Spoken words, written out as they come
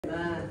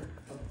Isaiah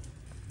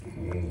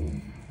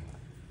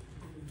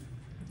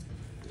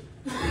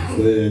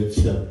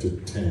chapter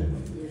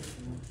 10,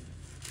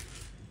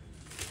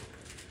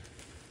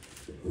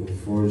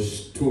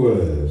 verse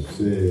 12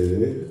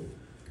 says,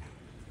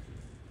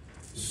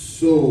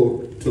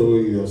 sow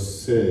to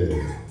yourself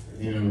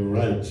in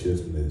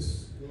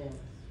righteousness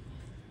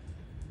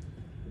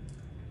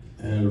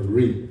and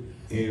reap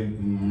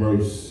in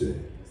mercy.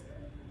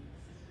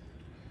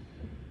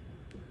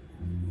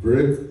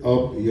 Break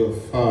up your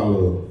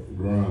fallow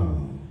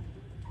ground,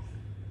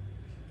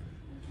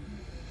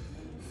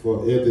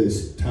 for it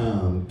is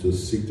time to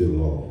seek the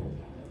Lord.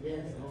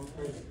 Yes,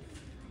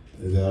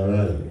 is that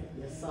right?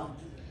 Yes, sir.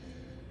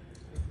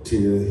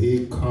 Till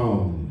he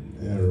come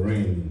and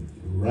rain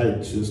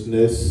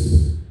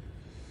righteousness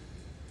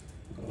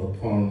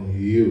upon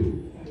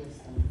you. Yes,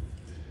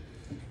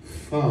 sir.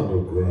 Fallow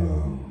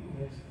ground.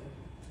 Yes,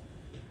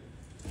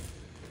 sir.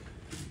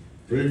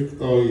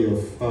 Break all your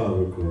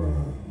fallow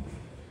ground.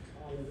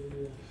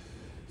 Hallelujah.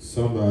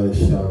 Somebody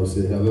shall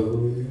say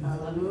hallelujah.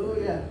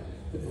 Hallelujah.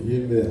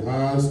 You may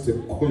ask the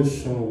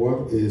question,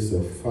 what is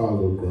a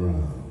fallow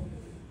ground?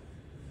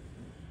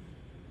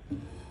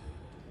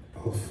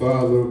 A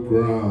fallow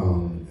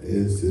ground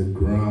is a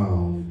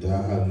ground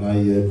that has not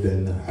yet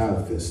been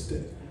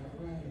harvested.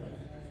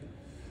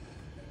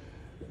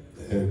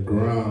 A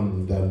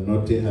ground that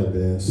nothing has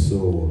been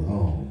sown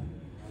on.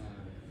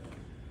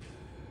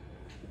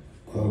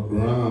 A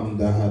ground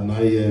that has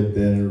not yet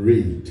been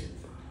reaped.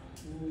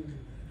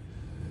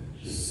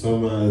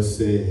 Somebody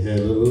say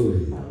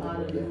hallelujah.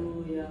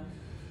 Hallelujah.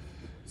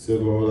 Say,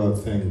 Lord, I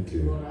thank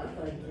you. Lord, I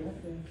thank you.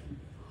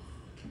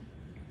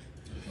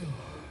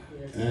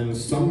 Yes. And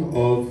some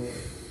of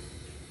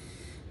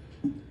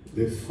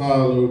the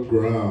fallow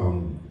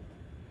ground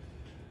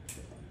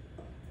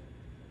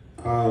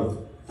have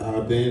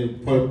been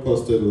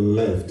purposely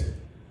left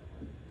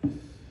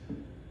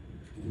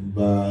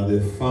by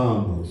the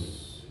farmers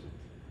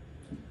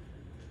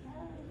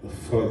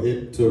for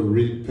it to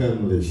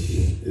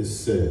replenish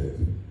itself.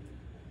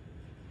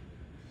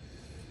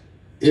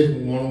 If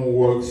one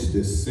works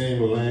the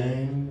same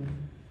land,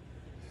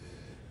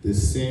 the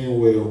same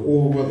way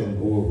over and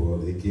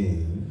over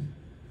again,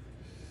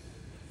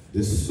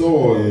 the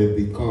soil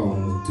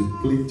becomes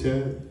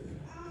depleted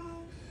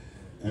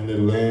and the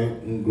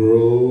land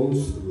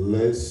grows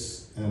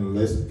less and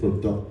less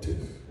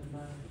productive.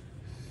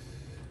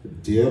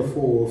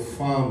 Therefore,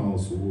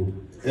 farmers would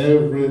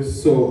every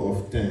so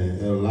often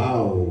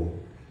allow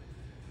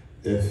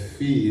a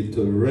field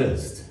to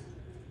rest,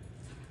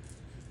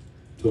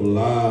 to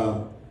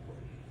allow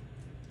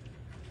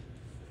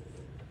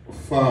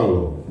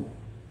fallow,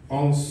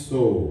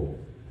 unsown,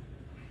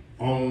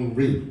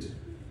 unreaped.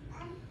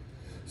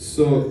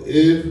 So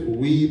if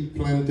we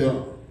plant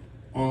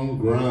on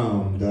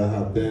ground that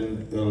have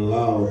been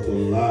allowed to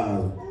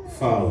lie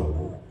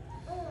fallow,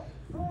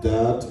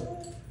 that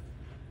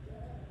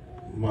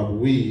what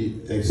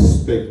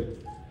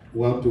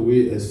do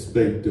we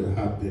expect to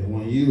happen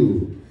when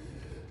you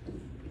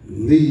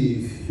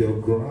leave your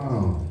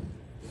ground?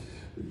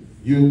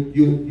 You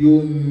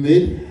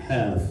may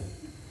have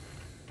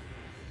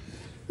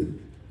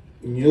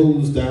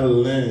used that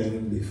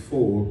land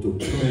before to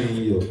plant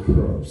your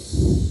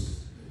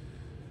crops.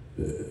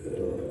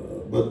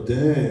 But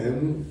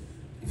then,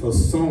 for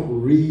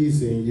some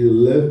reason, you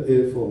left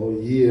it for a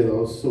year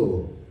or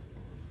so.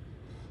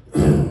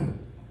 Then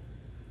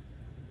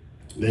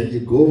you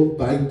go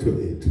back to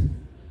it.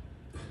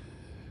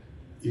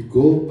 You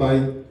go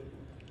back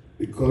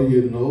because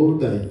you know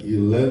that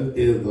you left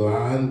it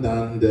lying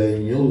down there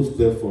and used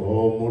it for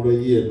almost a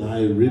year. Now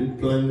it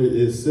replanted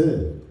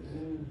itself.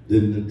 The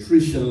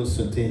nutrition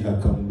thing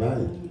has come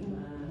back.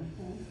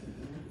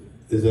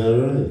 Is that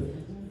right?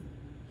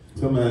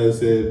 Somebody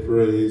said,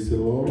 praise the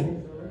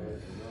Lord.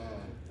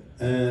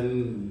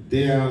 And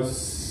there are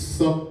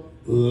some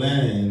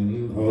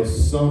land or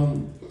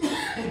some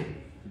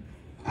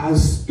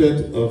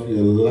aspect of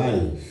your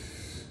life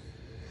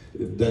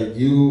that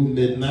you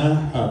may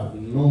not have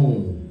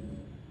known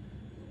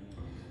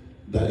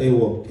that it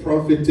was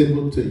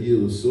profitable to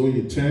you, so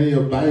you turn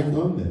your back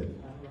on it.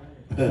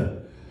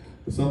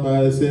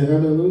 Somebody say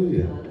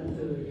hallelujah.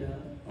 Hallelujah.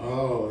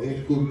 Oh,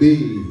 it could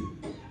be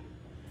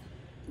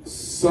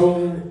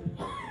some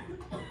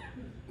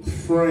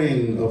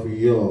friend of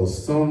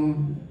yours,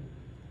 some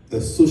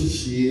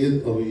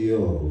associate of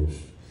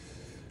yours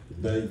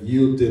that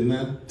you did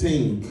not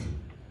think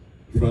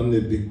from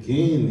the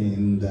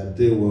beginning that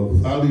they were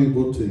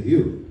valuable to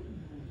you.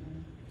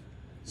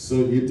 So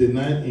you did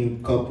not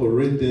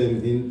incorporate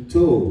them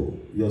into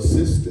your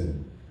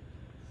system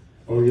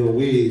or your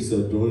ways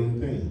of doing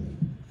things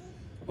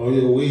or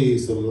your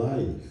ways of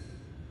life.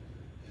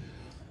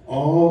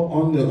 Or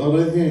on the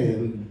other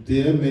hand,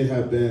 there may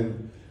have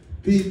been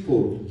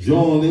people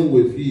joining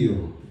with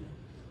you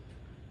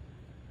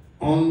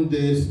on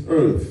this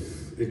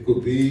earth. It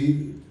could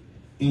be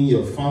in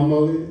your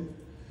family.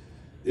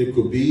 It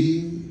could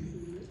be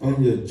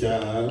on your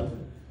job.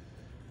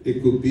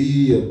 It could be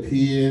your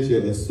peers,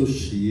 your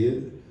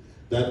associate,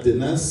 that did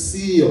not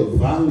see your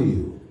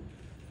value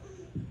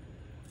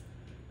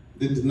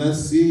They did not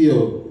see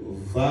your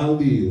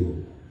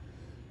value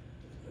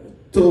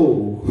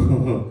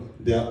to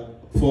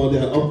for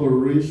their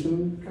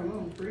operation. Come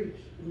on, preach.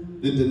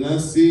 They did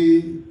not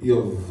see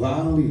your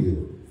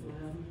value.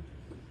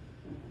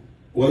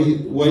 What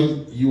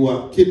you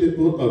are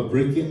capable of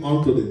bringing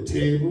onto the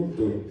table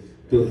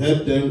to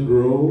help them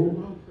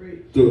grow,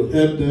 to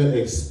help them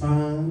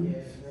expand.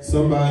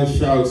 Somebody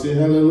shout, say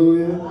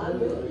hallelujah.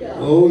 Hallelujah.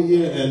 Oh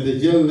yeah, and they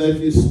just let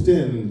you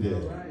stand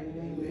there.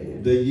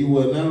 That you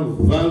were not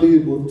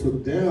valuable to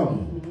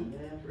them.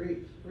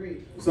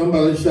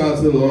 Somebody shout,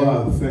 say, Lord,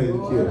 I thank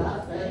you.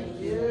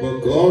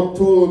 But God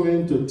told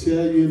me to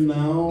tell you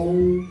now,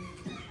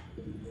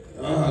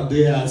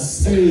 they have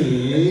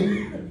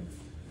seen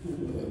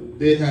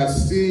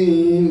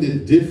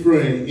the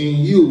difference in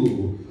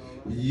you.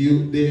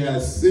 They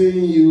have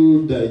seen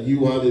you that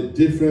you are the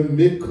different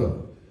maker.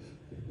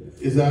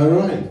 Is that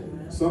right?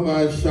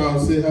 Somebody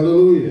shout, say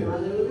hallelujah.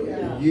 Hallelujah.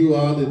 You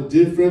are the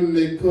different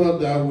maker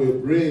that will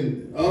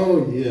bring,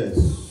 oh yes,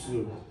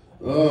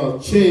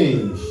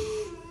 change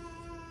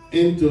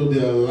into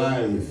their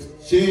life,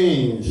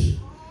 change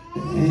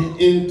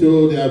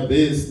into their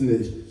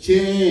business,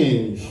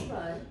 change.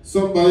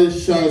 Somebody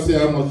shout,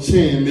 say, I'm a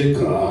chain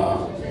maker.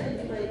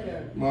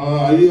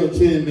 Are you a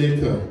chain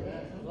maker?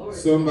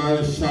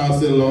 Somebody shout,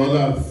 say, Lord,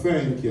 I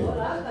thank you.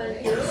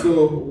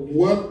 So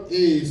what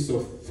is a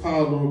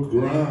fallow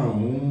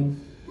ground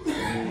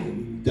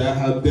that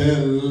has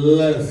been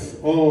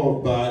left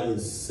all by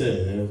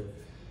itself,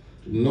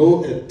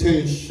 no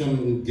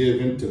attention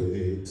given to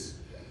it?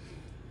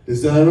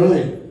 Is that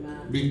right?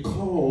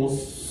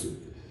 Because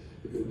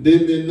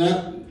they may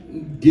not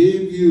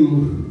give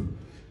you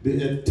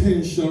the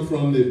attention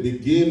from the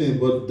beginning,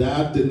 but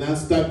that did not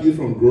stop you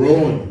from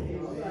growing.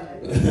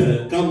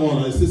 Come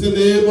on, sister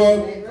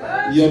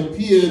neighbor, your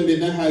peer may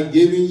not have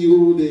given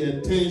you the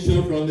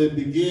attention from the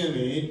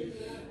beginning,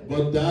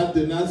 but that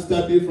did not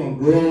stop you from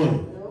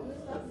growing.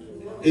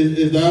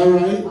 Is that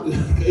right?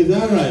 Is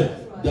that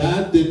right?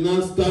 That did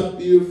not stop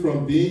you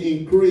from being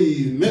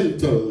increased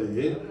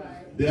mentally.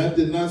 That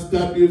did not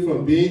stop you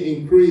from being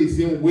increased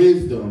in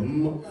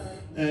wisdom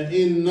and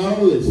in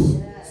knowledge.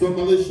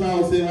 Somebody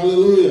shout, say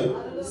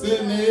hallelujah.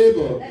 Say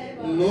neighbor,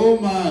 no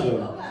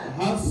matter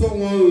how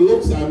someone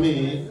looks at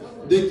me,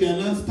 they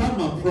cannot stop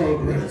my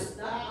progress.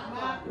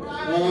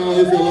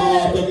 It's the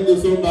Lord talking to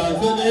somebody.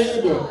 Say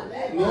neighbor,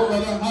 no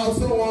matter how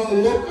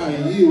someone look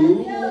at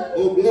you,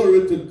 oh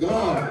glory to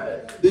God,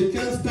 they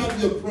can't stop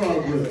your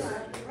progress.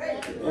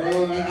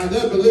 I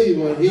don't believe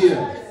we're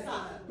here.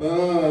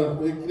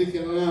 They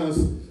cannot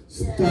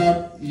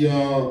stop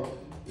your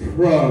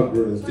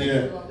progress.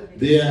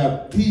 There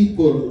are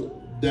people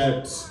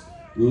that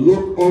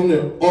look on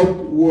the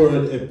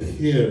outward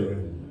appearance.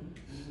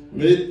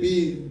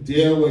 Maybe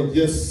there was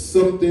just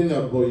something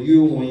about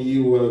you when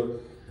you were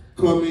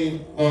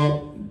coming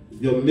up,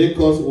 your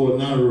makeup was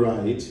not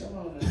right.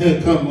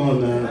 Come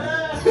on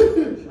now.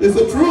 It's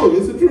the truth,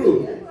 it's the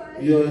truth.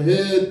 Your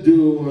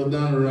hairdo was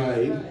not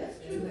right.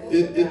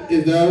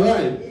 Is that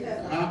right?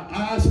 I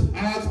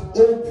asked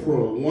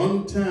Oprah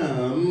one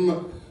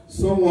time,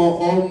 someone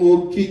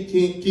almost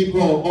keep her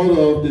out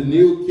of the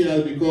new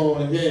cast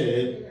because of her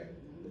hair.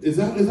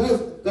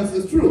 That's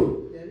the truth.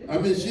 I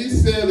mean, she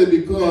said it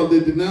because they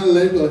did not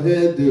let her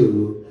hair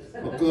do,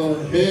 because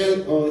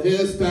her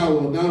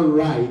hairstyle was not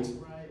right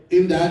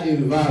in that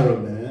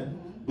environment.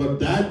 But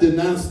that did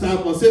not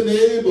stop her. Say,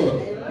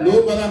 neighbor,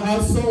 no matter how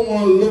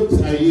someone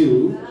looks at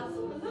you,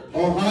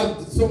 or how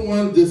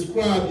someone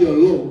describes your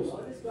looks,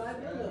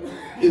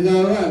 is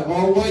that right?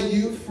 Or where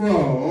you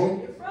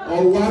from,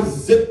 or what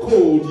zip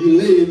code you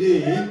live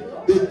in,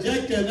 the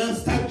jack cannot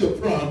stop your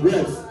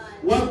progress.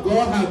 What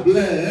God has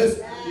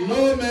blessed,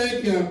 no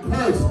man can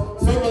curse.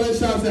 Somebody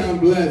shout, say, I'm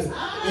blessed.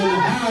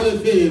 And highly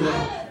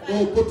favored.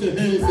 Oh, put your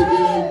hands together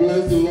and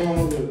bless the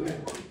Lord with me.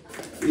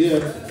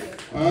 Yes.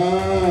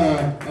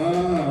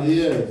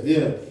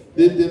 Yes.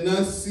 They did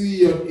not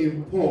see your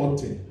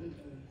important.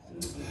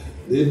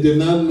 They did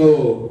not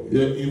know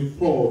you're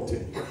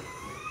important.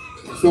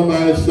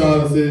 Somebody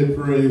shout and say,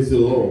 praise the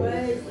Lord.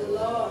 Praise the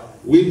Lord.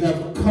 We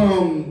have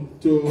come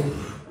to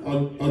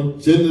a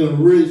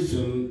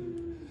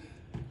generation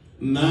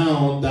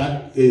now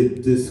that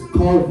is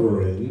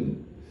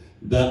discovering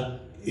that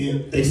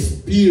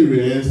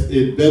experience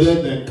is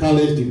better than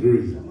college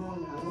degree.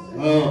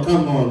 Oh,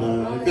 come on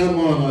now. Come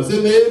on now.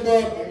 Say,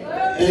 neighbor,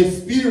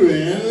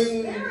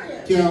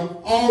 experience can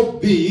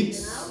outbeat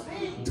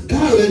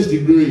college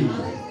degree.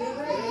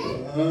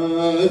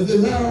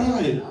 Is that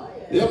right?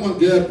 Yeah, my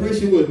girl,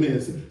 preach it with me.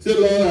 Say,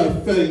 Lord, I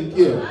thank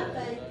you.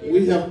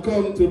 We have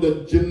come to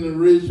the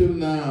generation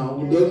now.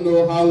 We don't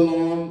know how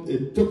long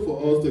it took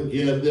for us to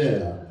get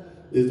there.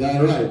 Is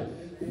that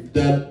right?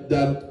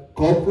 That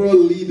corporate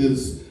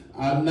leaders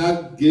are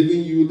not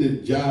giving you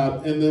the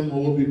job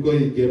anymore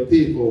because you get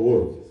paid for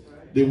work.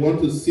 They want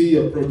to see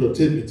your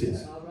productivity.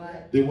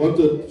 They want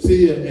to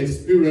see your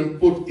experience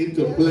put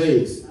into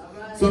place.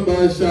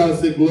 Somebody shall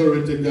say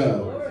glory to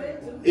God.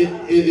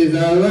 Is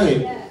that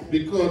right?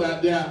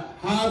 Because there are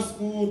high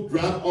school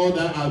dropouts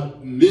that are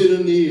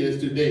millionaires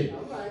today.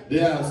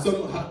 There are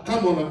some,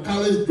 come on, a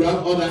college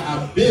dropout that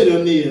are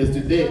billionaires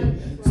today.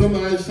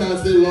 Somebody shall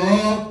say,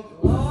 Lord,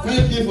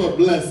 thank you for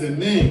blessing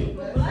me.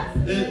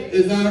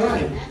 Is that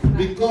right?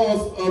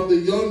 Because of the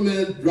young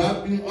man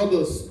dropping out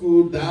of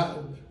school, that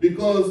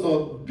because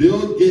of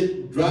Bill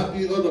Gates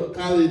dropping out of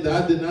college,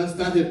 that did not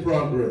start his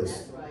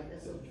progress.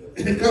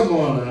 Come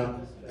on now.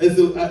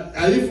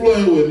 Are you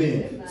flowing with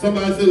me?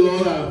 Somebody say,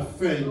 Lord, I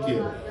thank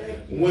you.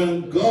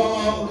 When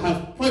God has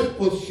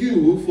purposed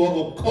you for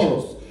a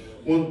cause,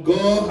 when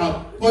God has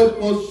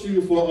purposed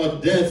you for a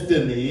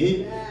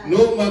destiny,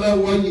 no matter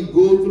what you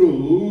go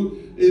through,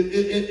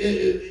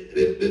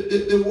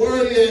 the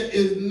world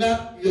is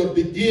not your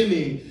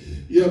beginning.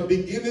 Your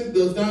beginning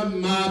does not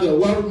matter.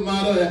 What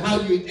matters is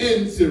how you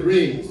end the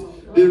race.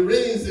 The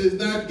race is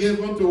not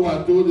given to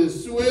what? To the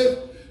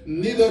swift,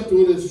 neither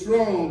to the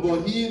strong,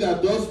 but he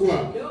that does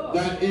what?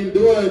 That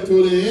endure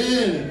to the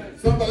end.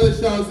 Somebody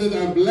shall say,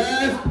 I'm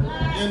blessed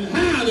and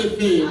highly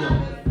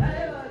favored.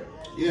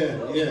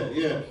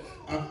 Yeah.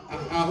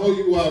 I hope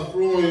you are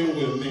flowing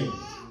with me.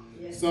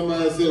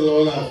 Somebody say,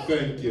 Lord, I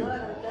thank you.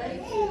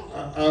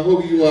 I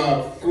hope you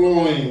are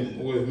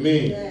flowing with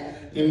me.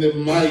 In the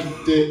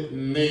mighty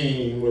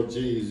name of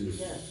Jesus.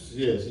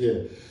 Yes.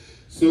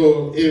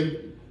 So if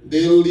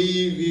they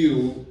leave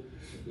you,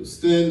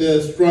 stand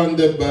there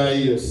stranded by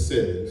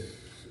yourself.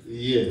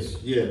 Yes.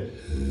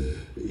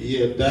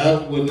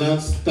 That will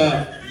not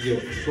stop your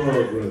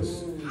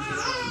progress.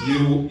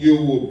 You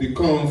will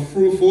become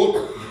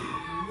fruitful,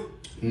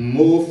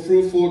 more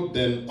fruitful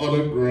than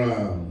other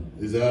ground.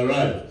 Is that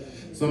right?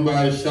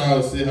 Somebody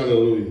shall say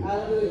hallelujah.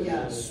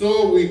 Hallelujah.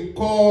 So we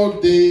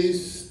call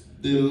this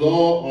the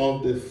law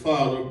of the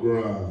fallow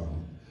ground.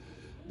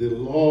 The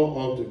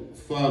law of the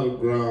fallow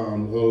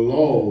ground, or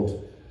Lord,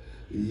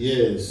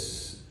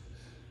 yes,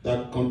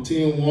 that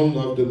contain one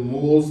of the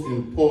most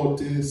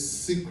important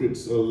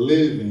secrets of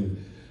living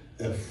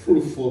a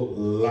fruitful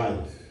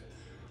life.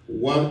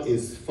 What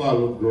is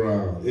fallow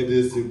ground? It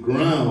is the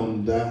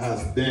ground that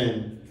has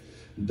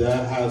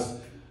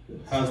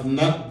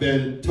not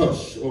been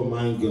touched. Oh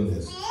my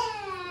goodness.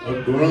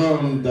 A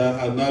ground that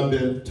has not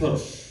been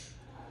touched,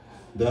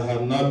 that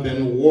have not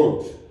been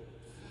worked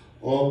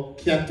or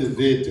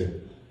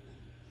captivated.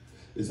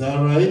 Is that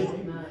right?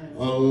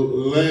 Or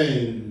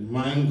land,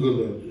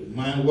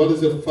 what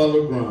is a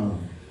fallow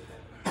ground?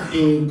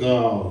 In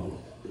God.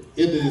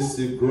 It is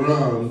the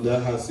ground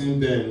that hasn't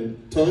been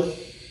touched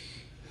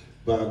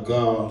by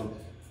God.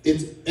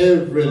 It's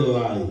every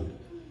life,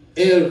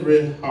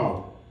 every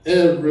heart,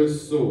 every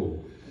soul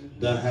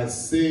that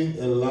has seen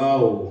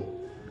allow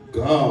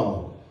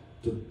God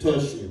to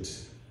touch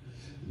it,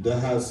 that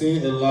has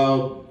seen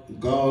allowed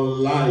God's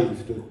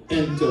life to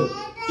enter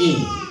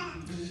in.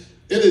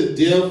 It is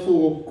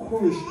therefore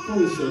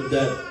crucial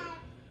that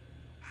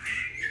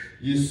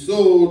you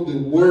sow the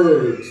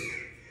words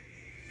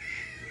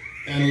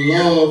and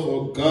love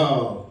of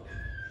God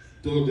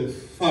to the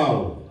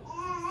fallow,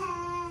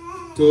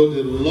 to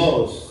the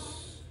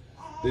lost,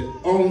 the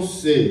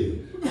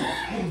unsaved,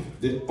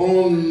 the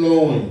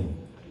unknowing,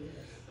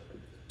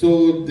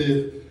 to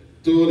the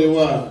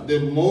what? The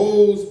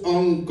most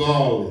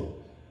ungodly,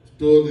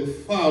 to the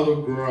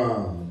fallow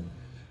ground.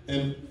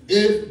 And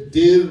if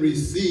they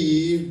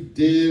receive,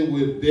 they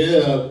will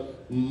bear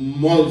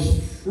much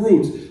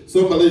fruit.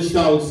 Somebody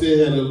shall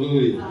say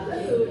hallelujah.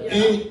 Hallelujah.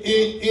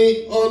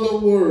 In other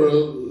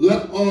words,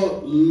 let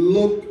us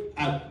look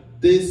at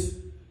this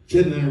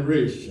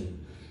generation.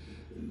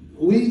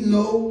 We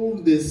know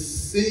the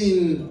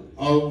sin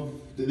of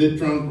the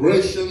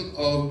transgression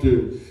of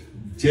the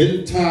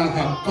Gentile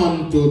have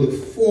come to the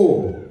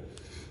fore.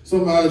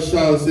 Somebody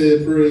shall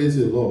say, praise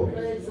the Lord.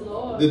 Praise the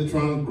Lord. The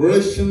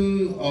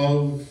transgression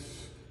of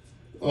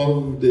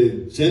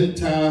the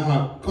Gentile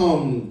have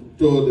come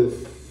to the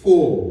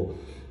fore.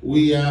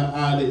 We are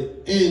at the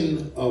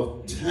end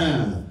of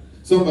time.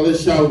 Somebody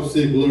shall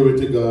say, glory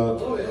to God.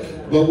 Glory to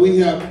God. But we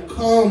have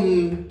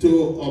come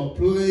to a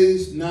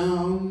place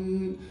now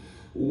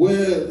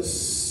where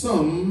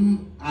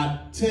some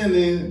are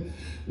turning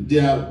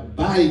their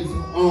bike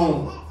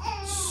on,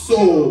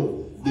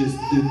 so they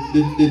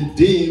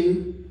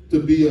deem to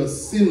be a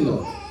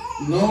sinner.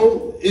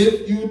 No,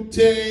 if you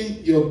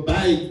turn your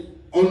bike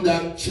on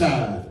that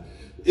child,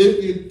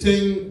 if you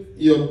turn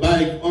your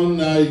bike on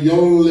that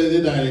young lady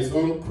that is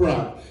on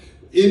crack,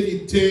 if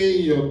you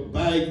turn your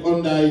bike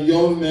on that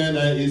young man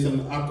that is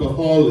an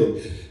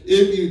alcoholic,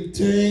 if you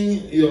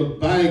turn your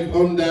bike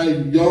on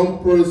that young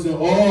person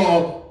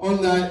or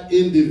on that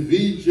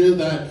individual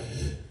that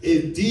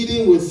is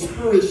dealing with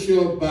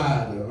spiritual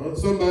battle,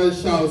 somebody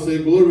shall say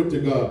glory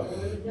to God,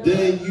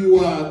 then you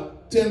are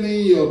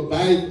turning your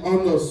bike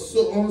on a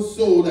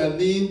soul that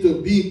need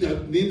to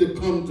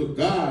come to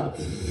God.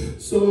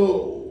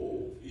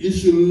 So you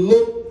should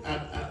look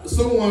at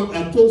someone.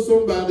 I told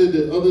somebody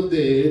the other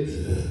day,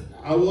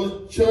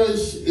 our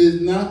church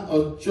is not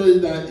a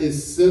church that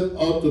is set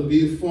up to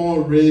be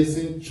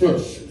fundraising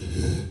church.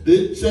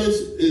 The church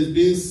is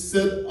being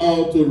set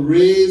out to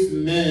raise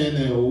men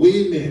and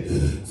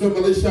women.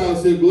 Somebody shall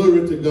say,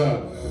 glory to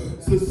God.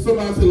 So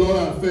somebody say, Lord,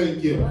 I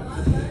thank you.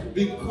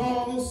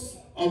 Because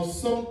of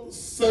some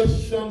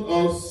section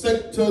or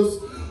sectors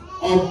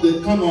of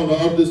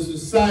the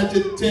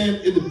society turn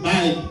it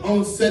back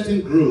on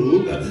certain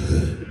group,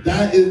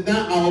 that is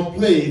not our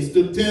place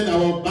to turn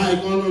our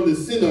back on the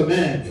sinner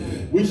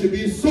man. We should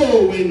be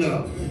soul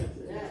winner.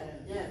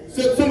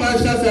 So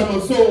somebody shall say, I'm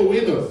a soul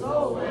winner.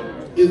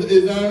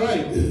 Is that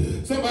right?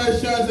 Somebody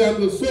shall say,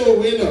 I'm a soul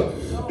winner.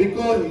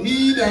 Because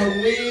he that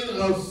wins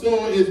a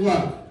soul is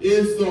what?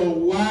 Is a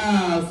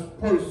wise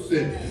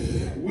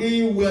person.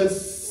 We were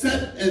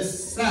set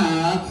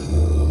aside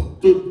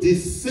to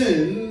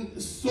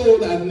descend souls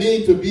that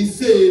need to be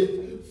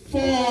saved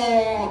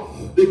for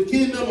the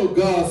kingdom of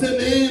God. Say,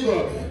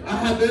 neighbor, I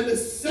have been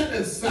set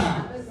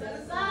aside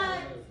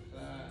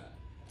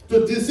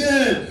to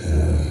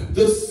descend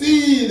to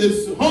see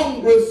this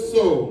hungry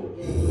soul.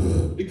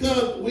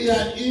 Because we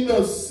are in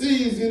a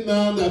season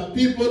now that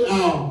people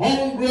are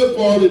hungry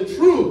for the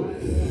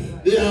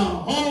truth. They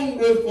are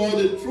hungry for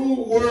the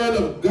true word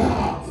of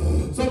God.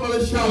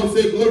 Somebody shall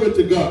say, glory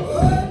to God.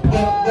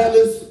 But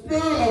the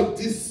spirit of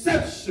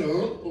deception,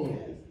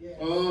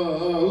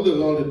 who the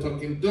Lord is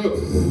talking to?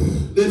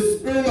 The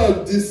spirit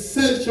of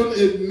deception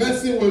is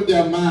messing with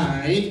their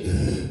mind,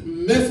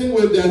 messing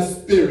with their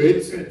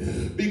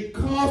spirit,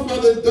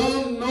 because they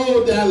don't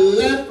know their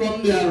left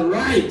from their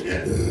right.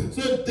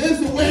 So this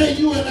is where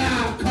you and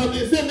I come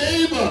and say,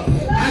 neighbor,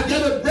 I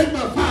gotta break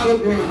my fallow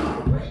ground.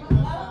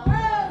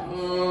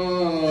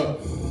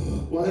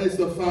 What is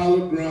the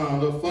fallow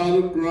ground? The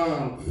fallow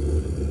ground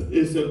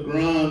is a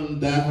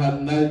ground that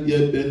had not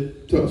yet been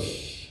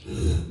touched,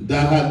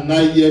 that had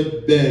not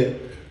yet been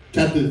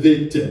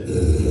captivated,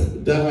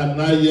 that had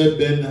not yet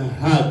been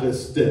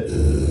harvested.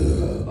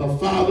 A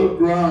fallow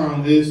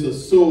ground is a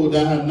soul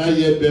that had not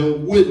yet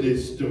been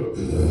witnessed to.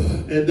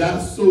 And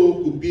that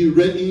soul could be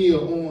right in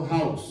your own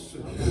house.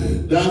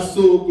 That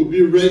soul could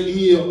be right in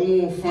your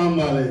own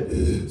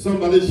family.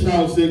 Somebody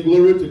shall say,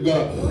 glory to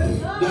God.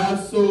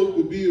 That soul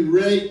could be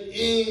right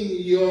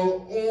in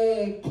your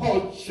own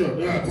culture.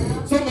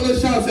 Somebody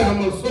shall say,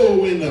 I'm a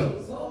soul winner.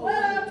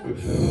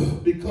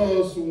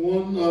 Because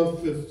one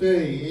of the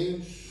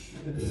things,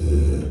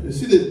 you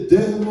see, the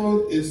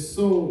devil is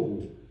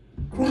so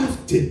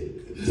crafty.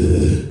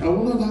 I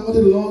wonder what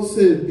the Lord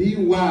said, be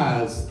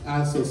wise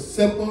as a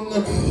serpent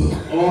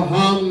or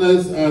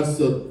harmless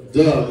as a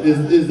dove.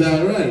 Is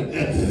that right?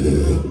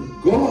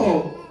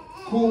 God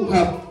who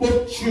have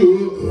put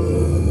you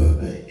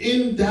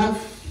in that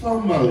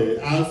family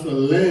as a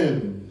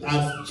lamb,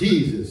 as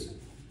Jesus,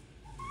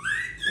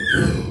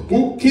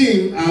 who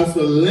came as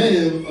a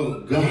lamb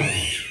of God.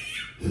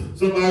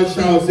 Somebody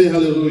shall say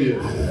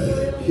hallelujah.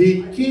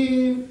 He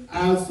came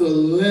as a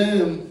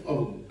lamb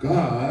of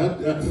God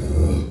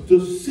to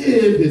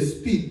save his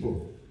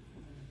people.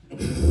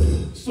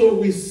 So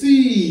we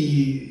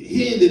see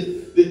him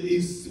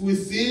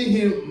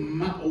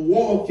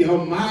walking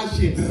or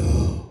marching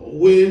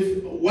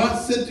with one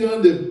sitting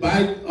on the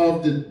back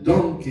of the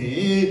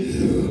donkey,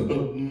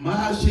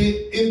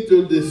 marching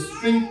into the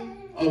street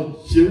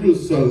of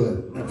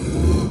Jerusalem,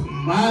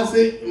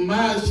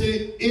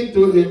 marching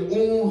into his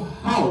own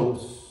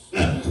house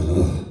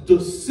to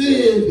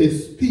save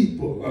his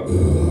people.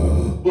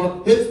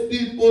 But his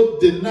people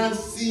did not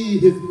see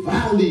his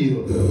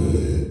value.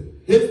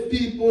 His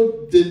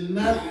people did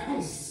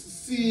not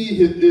see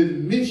his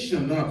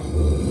mission.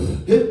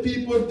 His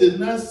people did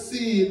not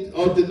see it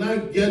or did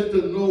not get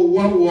to know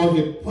what was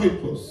his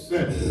purpose.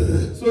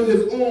 So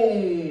his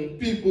own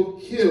people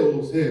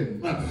kills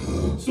him.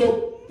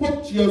 So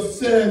put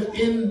yourself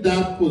in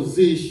that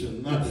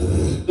position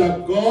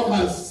that God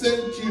has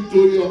sent you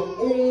to your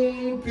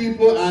own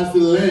people as a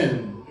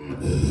lamb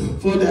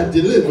for their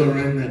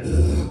deliverance,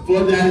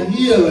 for their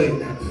healing,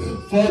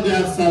 for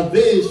their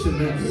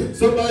salvation.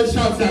 Somebody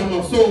shout, I'm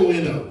a soul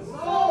winner.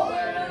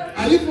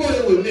 Are you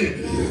praying with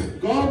me?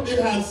 God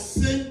has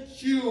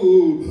sent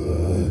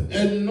you,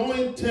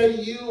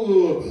 anointed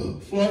you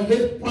for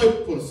his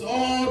purpose.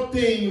 All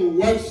things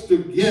work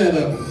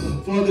together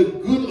for the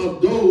good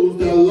of those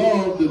that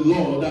love the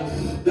Lord,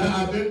 that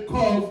have been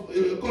called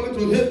according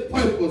to his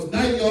purpose,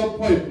 not your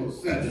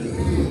purpose.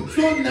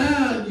 So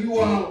now you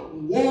are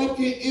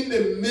walking in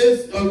the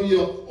midst of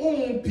your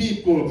own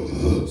people.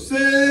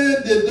 Say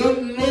they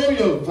don't know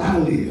your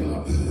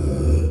value.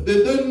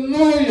 They don't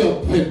know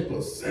your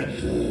purpose.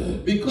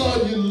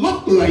 Because you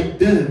look like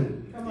them.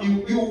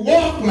 You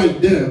walk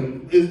like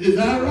them. Is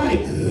that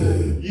right?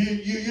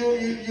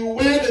 You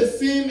wear the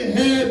same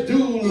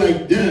hairdo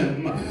like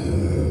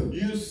them.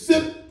 You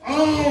sit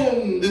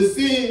on the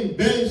same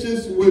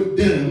benches with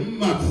them.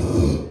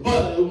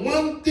 But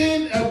one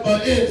thing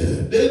about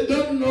it, they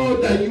don't know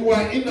that you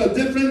are in a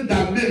different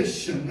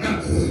dimension.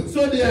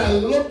 So they are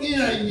looking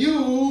at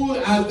you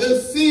as they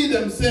see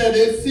themselves,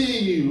 they see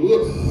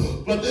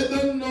you. But they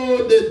don't know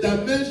the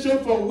dimension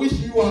from which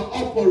you are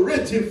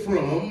operating. eternity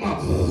from,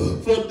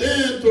 for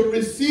them to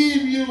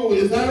receive you.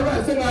 Is that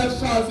right? Somebody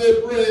shall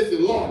say, praise the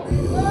Lord.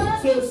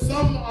 So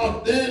some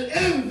of them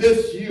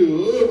envy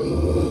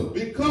you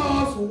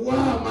because,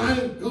 wow, my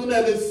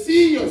goodness, they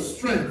see your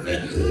strength.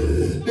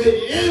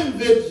 They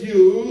envy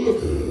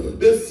you.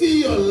 They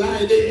see your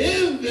light. They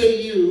envy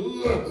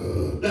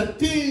you. That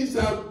things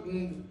are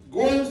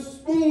going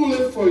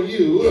smoothly for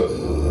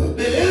you.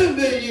 They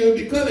envy you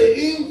because the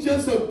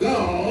angels of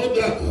God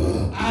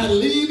are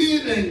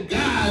leading and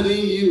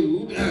guiding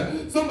you.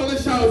 Somebody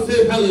shall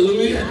say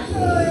hallelujah.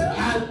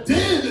 I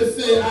dare to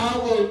say I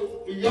was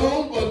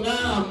young, but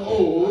now I'm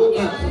old.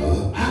 I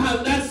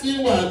have not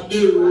seen what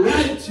the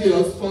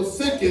righteous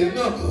forsaken,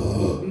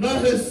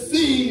 not his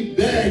seed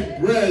beg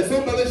bread.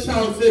 Somebody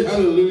shall say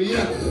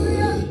hallelujah.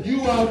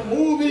 You are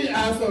moving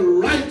as a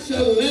righteous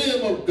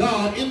Lamb of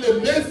God in the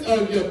midst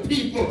of your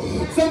people.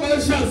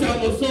 Somebody shall say,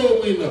 I'm a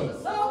soul winner.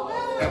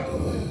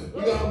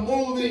 You are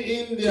moving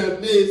in their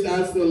midst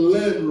as a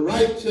lamb,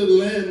 righteous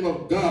Lamb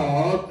of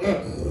God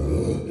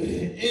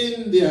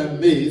in their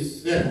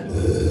midst.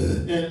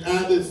 And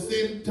at the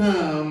same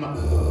time,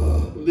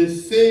 the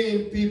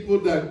same people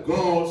that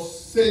God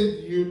sent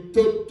you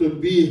to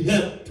be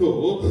helped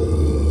to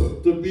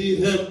them,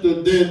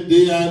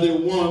 they are the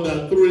one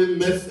that throwing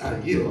mess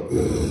at you.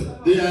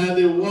 They are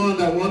the one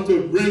that want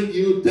to bring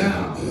you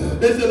down.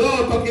 There's the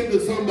Lord talking to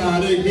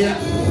somebody here.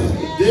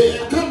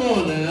 Come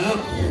on now.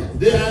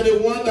 They are the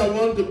one that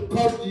want to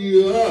cut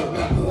you up.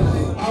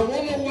 I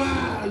wonder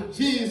why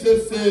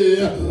Jesus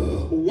said,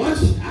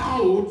 watch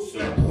out.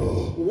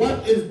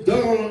 What is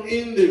done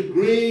in the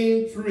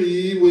green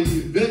tree will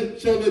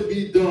eventually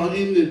be done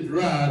in the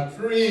dry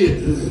tree.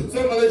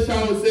 Somebody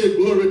shall say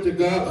glory to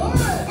God.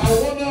 I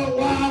wonder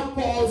why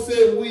Paul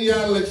said we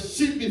are like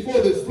sheep before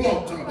the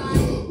slaughter.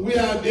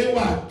 They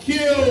were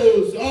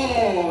killed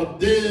all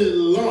day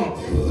long.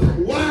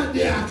 Why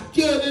they are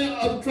killing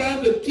us,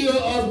 trying to kill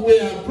us, we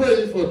are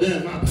praying for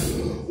them.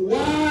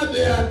 Why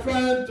they are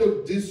trying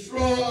to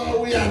destroy us,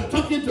 we are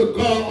talking to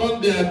God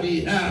on their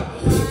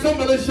behalf.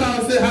 Somebody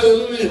shall say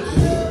hallelujah.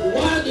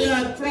 Why they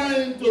are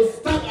trying to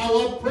stop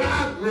our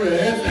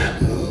progress,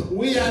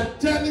 we are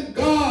telling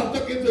God,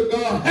 talking to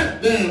God,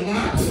 help them.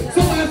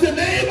 Somebody say,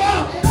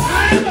 neighbor,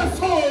 I am a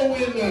soul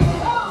winner.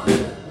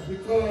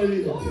 Because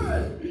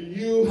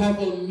you have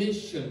a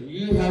mission.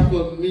 You have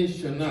a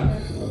mission.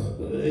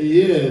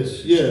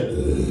 Yes.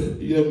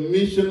 Your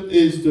mission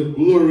is to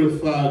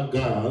glorify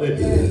God.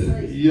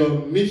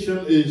 Your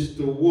mission is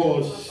to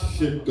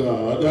worship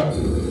God.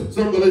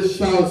 Somebody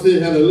shout, say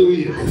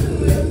hallelujah.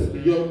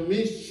 Your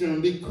mission,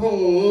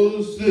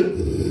 because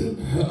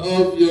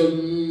of your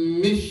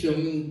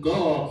mission,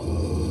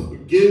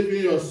 God gave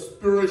you a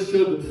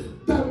spiritual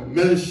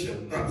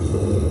dimension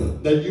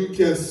that you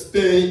can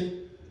stay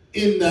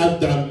in that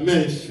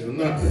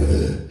dimension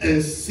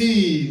and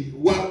see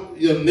what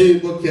your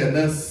neighbor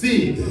cannot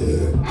see.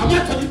 I'm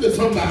not talking to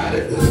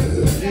somebody.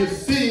 You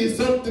see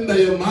something that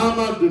your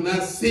mama do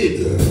not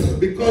see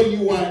because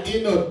you are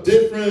in a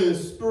different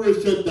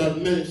spiritual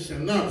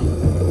dimension.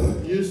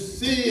 You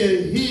see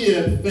and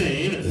hear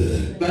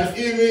things that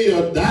even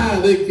your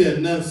daddy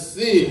cannot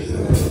see.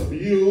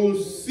 You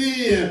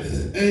see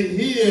and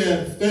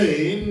hear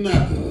things,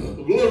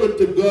 glory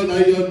to God,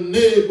 that your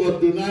neighbor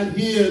do not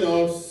hear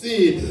or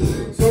see.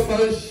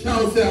 Somebody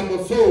shout, say, I'm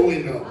a soul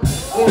winner.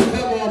 Oh,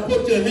 come on,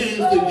 put your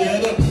hands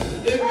together.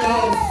 If you're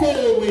a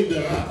soul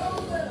winner.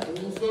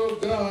 So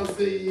God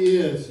say,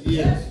 yes.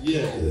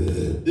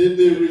 They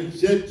may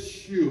reject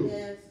you.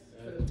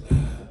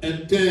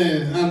 And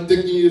then, I'm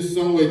taking you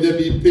somewhere, they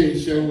be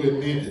patient with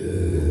me.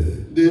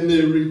 They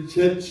may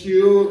reject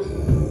you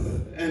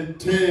and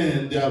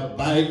turn their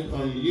back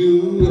on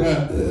you.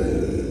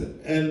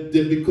 And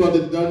because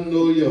they don't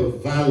know your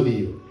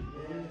value.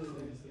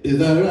 Is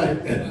that right?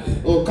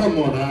 Oh, come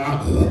on.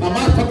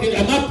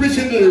 I'm not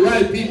preaching to the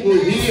right people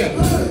here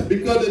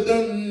because they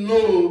don't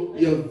know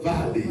your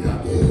value.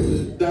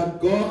 That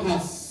God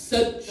has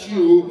set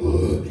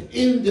you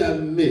in their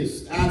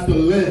midst as a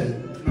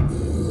lamb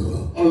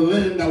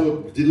that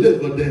will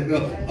deliver them,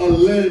 a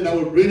land that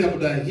will bring up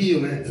their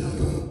healing,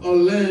 a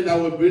land that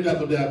will bring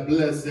up their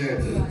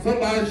blessing.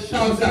 Somebody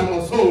shouts, I'm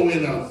a soul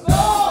winner.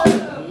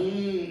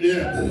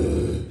 Yeah.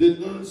 They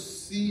don't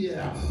see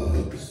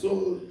it.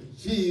 So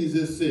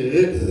Jesus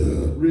said,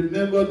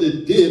 remember they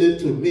did it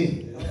to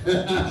me.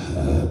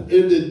 If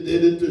they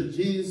did it to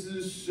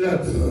Jesus,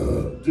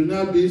 do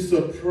not be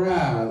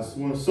surprised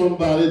when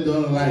somebody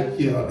don't like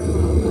you.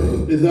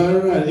 Is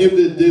that right? If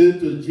they did it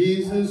to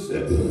Jesus,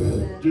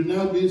 do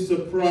not be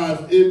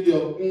surprised if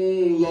your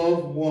own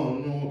loved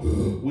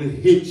one will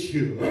hate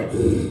you.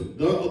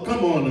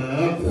 Come on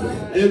now.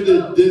 If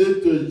they did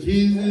it to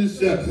Jesus,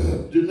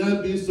 do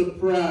not be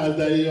surprised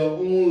that your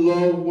own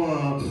loved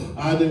one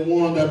are the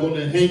one that are going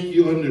to hang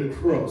you on the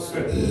cross.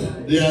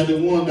 They are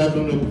the one that are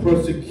going to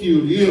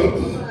persecute you.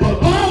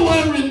 But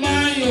always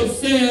remind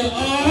yourself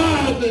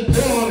of the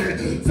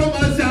journey.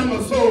 Somebody say, I'm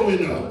a soul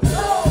winner.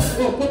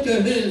 Oh, put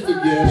your hands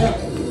together.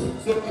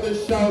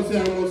 Somebody shout, say,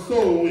 I'm a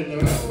soul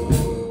winner.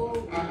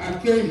 I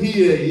can't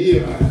hear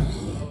you.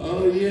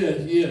 Oh,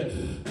 yeah.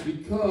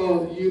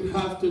 because you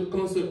have to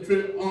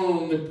concentrate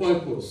on the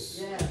purpose.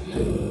 Yeah.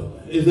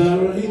 Is that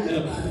right?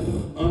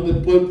 On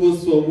the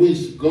purpose for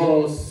which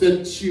God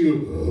set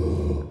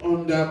you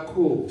on that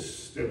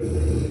course.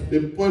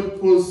 The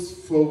purpose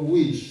for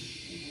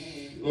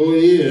which, oh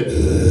yeah,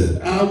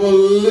 I was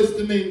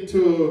listening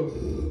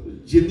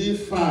to Jimmy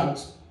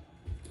Fox.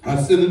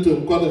 I sent it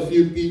to quite a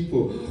few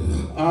people.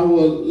 I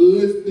was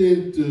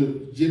listening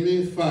to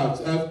Jimmy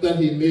Fox after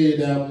he made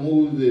that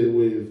movie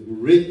with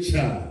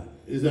Richard.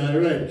 Is that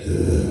right?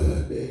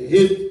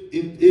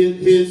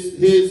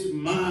 His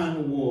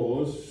mind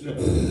was that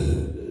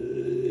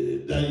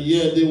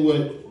yeah, they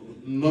were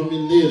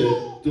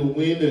nominated to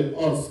win an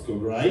Oscar,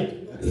 right?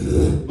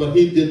 But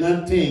he did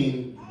not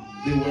think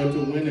they were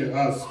to win an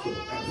Oscar.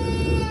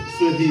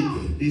 So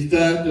he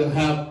started to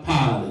have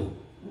party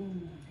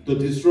to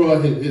destroy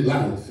his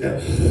life.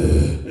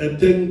 And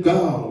thank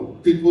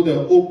God, people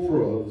that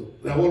Oprah,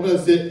 I want to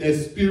say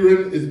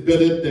experience is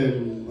better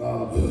than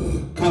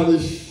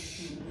college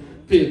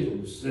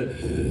papers.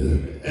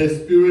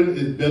 Experience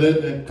is better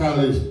than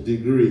college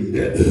degree.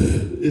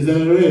 Is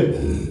that right?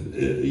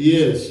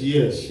 Yes.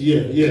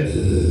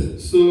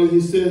 So he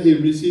said he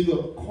received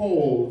a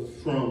call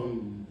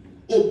from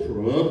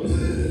Oprah,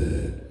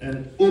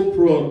 and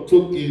Oprah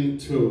took him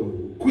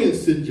to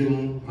Quincy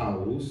Jones'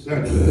 house,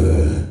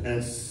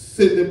 and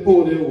Sidney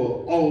Poitier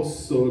were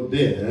also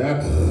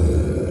there,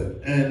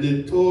 and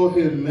they told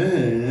him,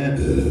 man,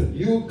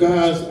 you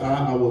guys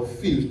are our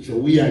future.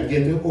 We are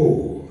getting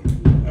old.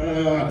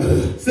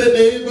 Say,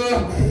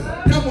 neighbor,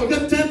 come on,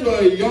 just turn to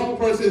a young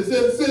person.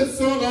 Say,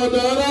 son or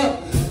daughter,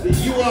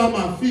 you are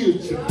my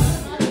future.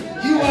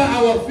 You are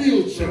our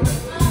future.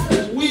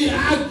 We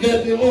are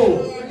getting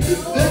old. They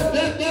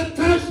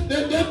touch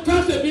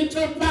the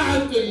future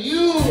path to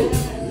you.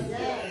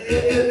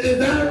 Is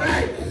that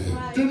right?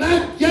 Do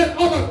not get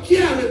out of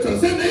character.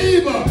 Say,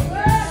 neighbor,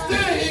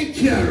 stay in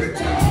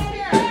character.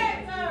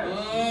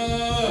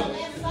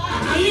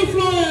 Are you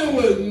flowing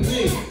with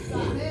me?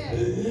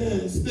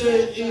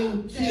 Stay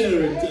in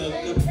character.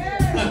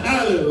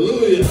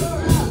 Hallelujah.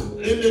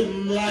 In the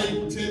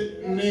mighty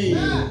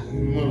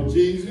name of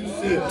Jesus.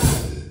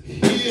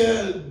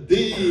 Here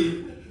the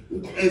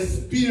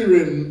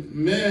experienced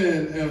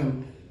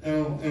man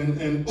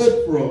and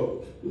Oprah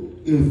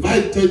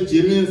invited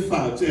Jimmy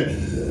Fox,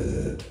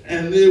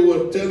 and they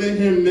were telling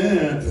him,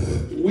 man,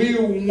 we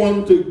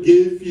want to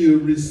give you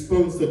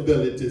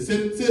responsibility.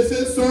 Say,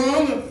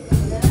 son,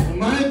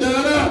 my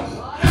daughter,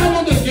 I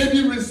want to give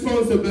you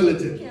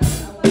responsibility.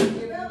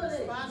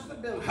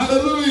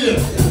 Hallelujah.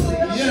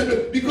 Yeah,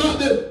 because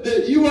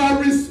you are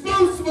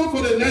responsible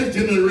for the next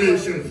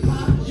generation.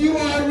 You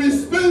are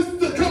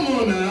responsible. Come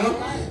on now.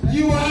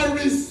 You are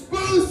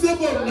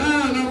responsible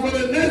now for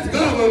the next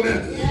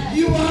government.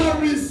 You are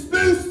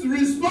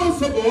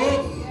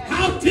responsible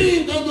how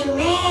things go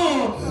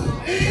wrong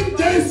in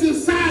this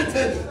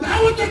society.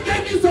 I want to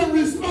give you some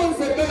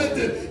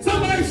responsibility.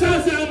 Somebody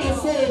shall say, I'm a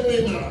soul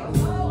winner.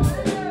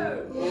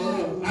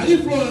 Are you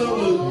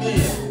flowing with me?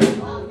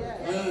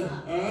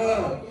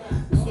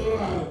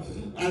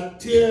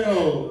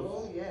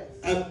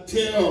 I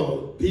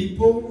tell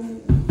people,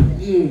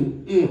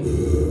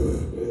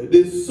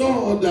 they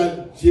saw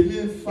that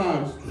Jimmy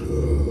Fox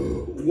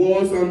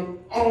was an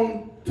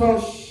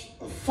untouched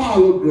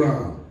fallow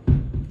ground.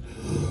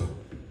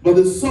 But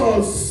they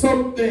saw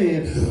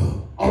something,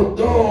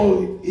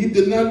 although he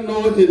did not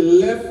know the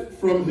left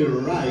from the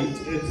right,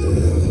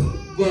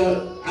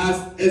 but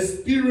as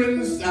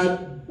experienced as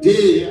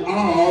they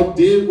are,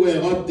 they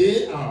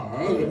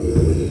are,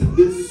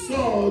 they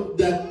saw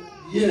that,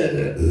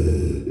 yeah,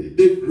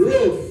 the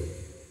growth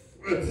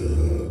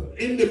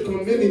in the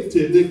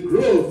community, the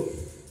growth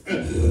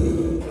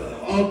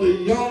of the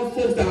young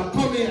folks that are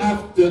coming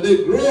after,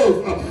 the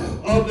growth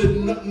of the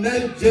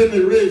next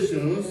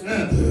generations,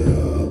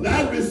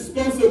 that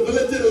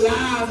responsibility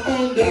lies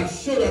on their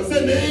shoulders.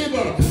 Say,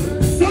 neighbor,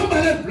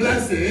 somebody's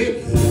blessing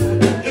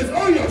is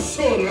on your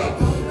shoulder.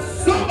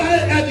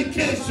 Somebody's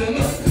education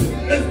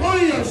is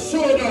on your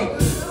shoulder.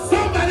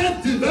 Somebody's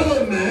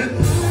development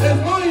is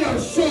on your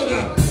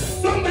shoulder.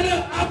 Somebody's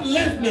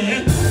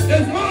upliftment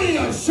is on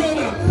your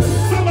shoulder.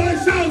 Somebody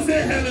shout,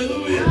 say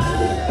hallelujah.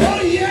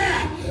 Oh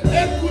yeah.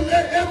 It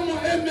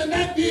may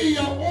not be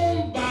your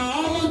own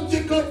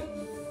biological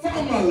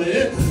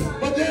family,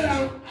 but there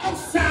are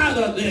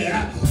outsider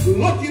there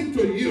looking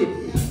to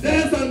you.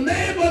 There's a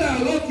neighbor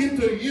that looking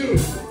to you.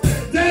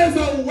 There's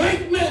a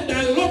workmate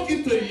that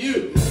looking to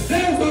you.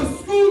 There's a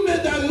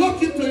schoolmate that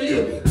looking to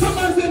you.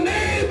 Somebody say,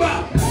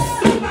 neighbor,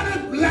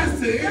 somebody's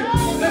blessing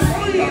is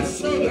on your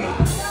shoulder.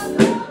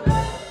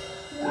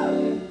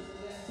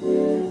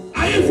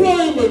 Are you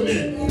flowing with me?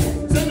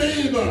 Say,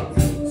 neighbor,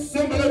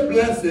 somebody's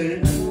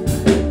blessing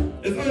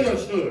is on your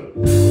shoulder.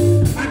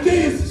 I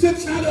can't sit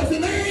shout out, say,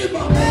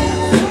 neighbor,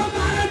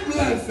 somebody's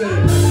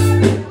blessing.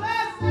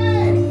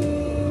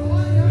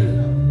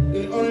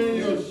 On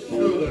your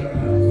shoulder.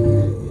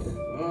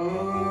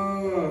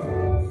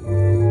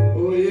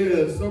 Oh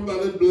yeah,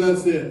 somebody's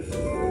blessing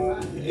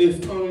is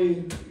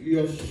on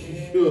your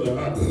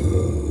shoulder.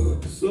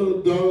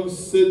 So don't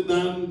sit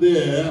down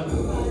there there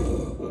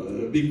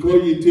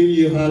because you think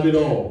you have it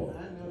all.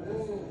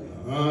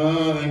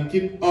 And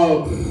keep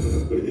up.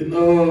 You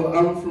know,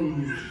 I'm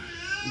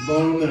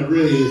born and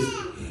raised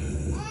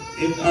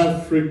in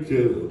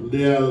Africa.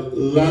 There are a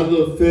lot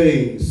of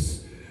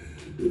things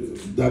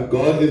that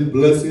God is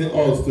blessing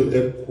us to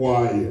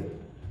acquire,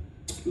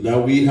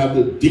 that we have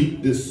to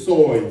dig the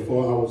soil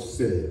for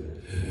ourselves.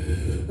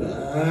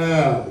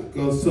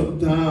 Because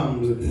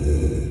sometimes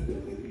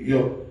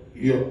your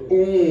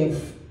own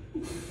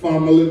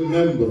family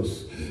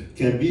members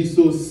can be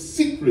so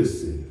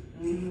secrecy.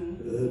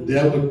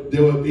 There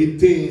will be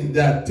things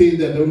that they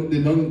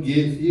don't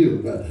give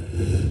you, but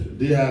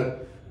there are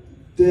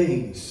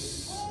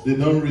things they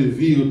don't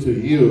reveal to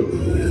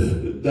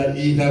you that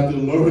you have to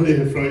learn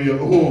it from your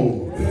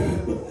own.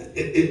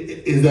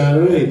 Is that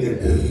right?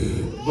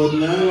 But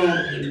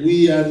now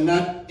we are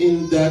not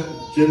in that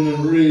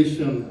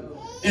generation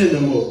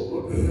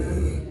anymore.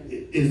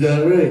 Is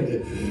that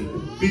right?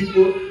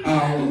 People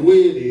are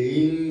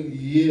waiting,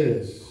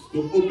 yes,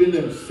 to open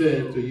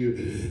themselves to you.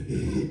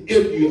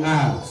 If you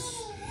ask,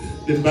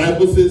 the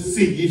Bible says,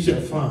 seek ye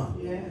shall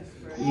find. Yes,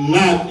 right.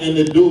 Knock and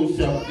the door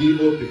shall be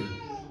open.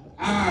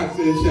 Ask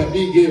and it shall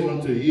be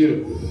given to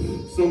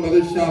you.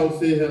 Somebody shall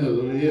say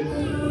hallelujah.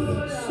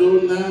 So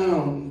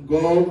now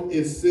God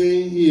is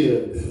saying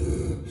here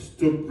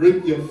to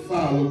break your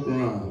fallow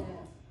ground.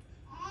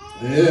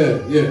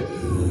 Yeah.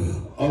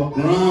 A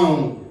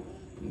ground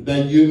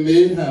that you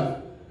may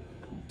have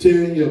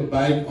turned your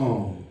back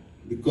on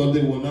because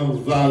they were not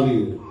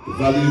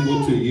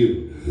valuable to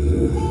you.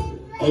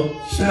 A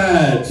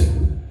child,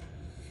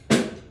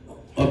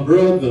 a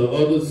brother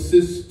or a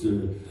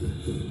sister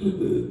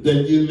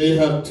that you may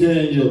have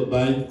turned your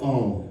back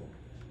on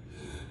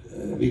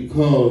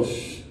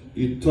because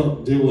you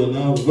thought they were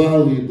not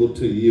valuable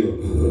to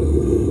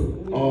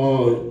you,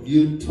 or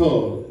you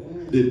thought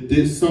they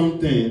did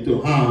something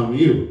to harm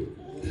you.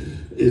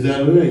 Is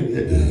that right?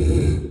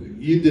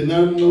 You did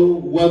not know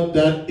what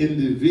that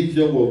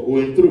individual was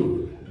going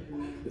through.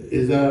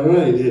 Is that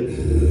right?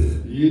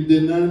 You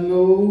did not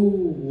know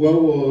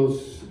what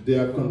was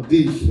their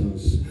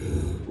conditions,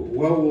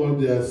 what was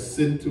their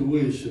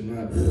situation.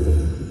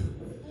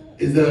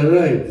 Is that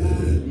right?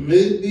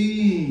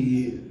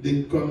 Maybe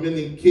the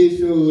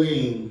communication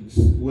links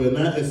were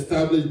not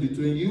established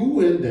between you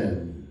and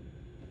them.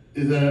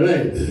 Is that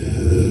right?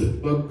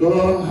 But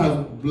God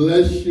has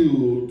blessed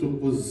you to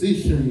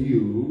position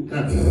you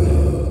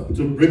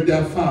to break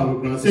that fallow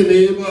ground. Say,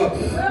 neighbor,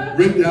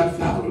 break that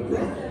fallow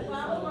ground.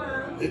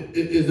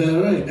 Is that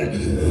right?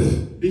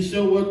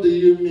 Bishop, what do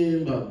you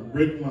mean by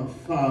break my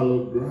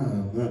fallow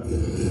ground?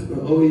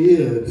 Oh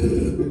yeah.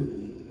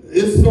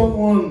 If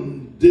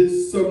someone did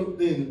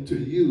something to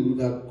you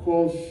that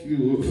caused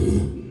you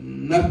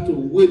not to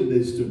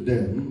witness to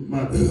them,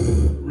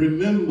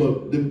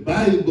 remember the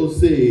Bible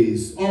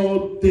says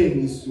all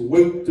things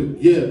work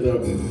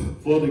together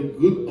for the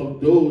good of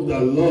those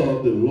that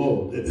love the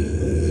Lord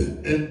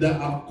and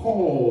that are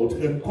called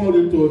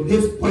according to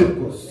his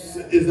purpose.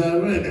 Is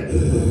that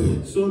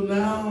right? So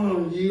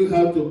now you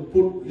have to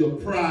put your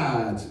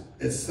pride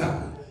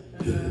aside.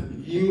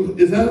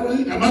 Is that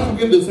right? Am I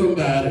talking to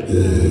somebody?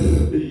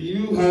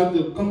 You have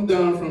to come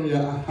down from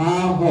your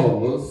high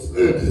horse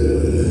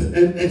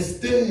and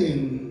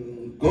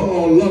extend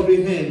God's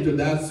loving hand to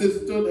that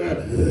sister.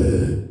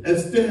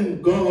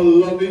 Extend God's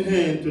loving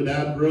hand to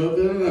that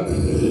brother.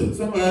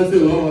 Somebody say,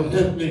 Lord,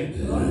 help me.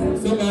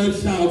 Somebody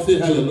shout, say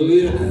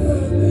hallelujah.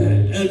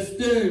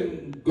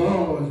 Extend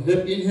God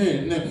helping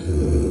hand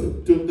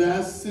to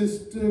that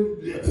sister,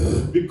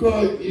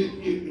 because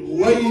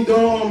what you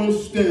don't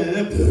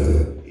understand,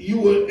 you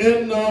will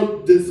end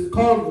up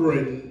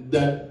discovering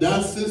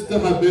that sister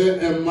has been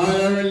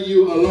admiring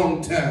you a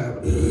long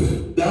time.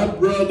 That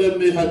brother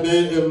may have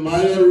been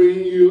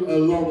admiring you a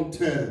long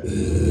time.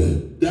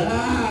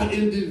 That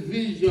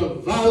individual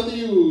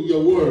value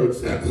your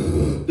words.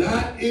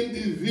 That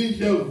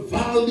individual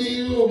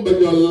value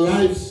your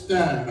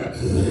lifestyle.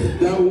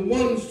 That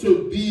wants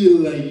to be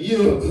like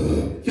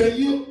you. Can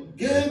you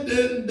give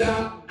them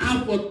that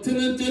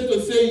opportunity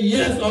to say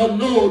yes or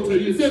no to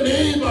you? Say,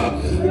 neighbor,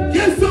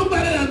 give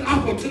somebody an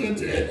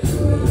opportunity.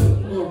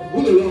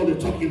 Who the Lord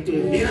is talking to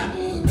here?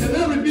 Can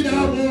I repeat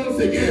that once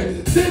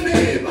again? Say,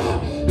 neighbor,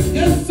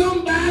 give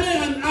somebody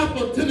an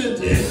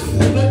opportunity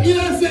to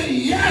either say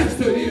yes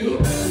to you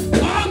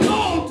or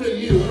no to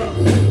you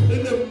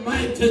in the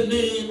mighty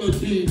name of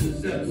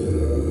Jesus.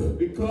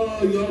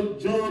 Because your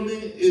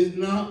journey is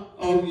not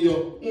of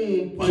your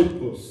own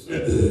purpose.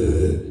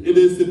 It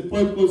is the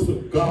purpose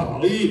of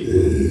God.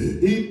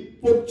 He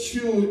put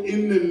you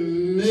in the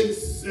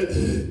mix.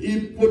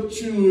 He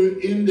put you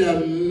in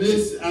the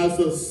midst as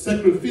a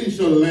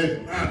sacrificial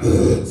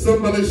lamb.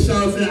 Somebody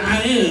shall say,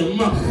 I am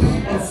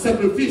a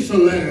sacrificial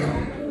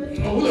lamb.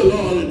 Oh, the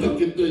Lord is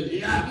talking to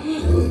you.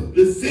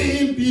 The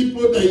same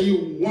people that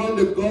you want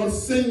that God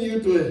send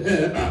you to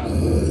hell,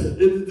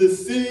 it's the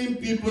same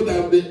people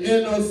that will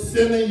end up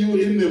sending you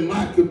in the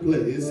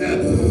marketplace.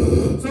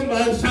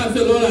 Somebody shall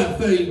say, Lord, I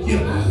thank you.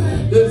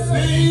 The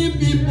same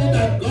people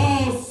that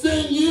God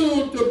sent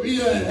you to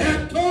be a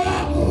head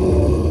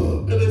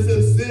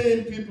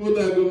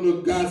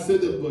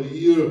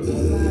you.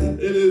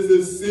 It is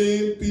the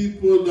same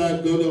people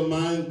that, God of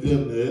my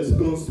goodness,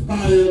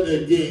 conspired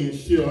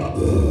against you.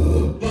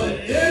 But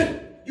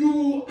if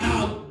you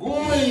are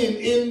going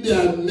in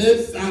their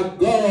midst and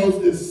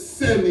God is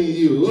sending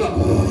you,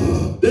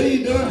 then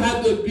you don't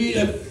have to be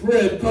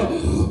afraid.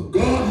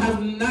 God has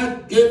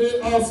not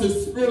given us a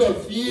spirit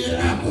of fear,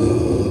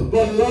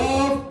 but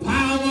love,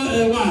 power,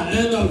 and what?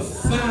 And a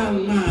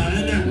sound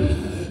mind.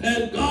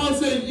 And God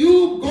said,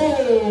 you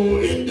go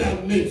in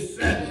their midst.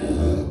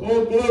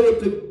 Oh, glory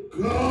to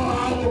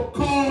God. I will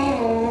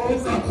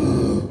cause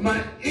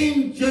my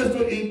angels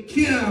to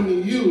encamp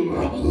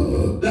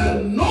you,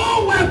 that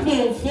no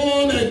weapon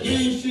formed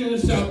against you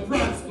shall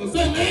prosper.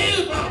 So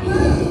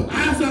neighbor,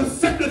 as a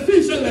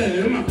sacrificial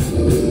lamb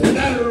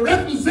that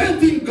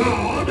representing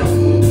God,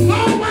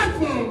 no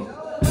weapon.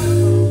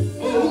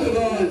 Oh, the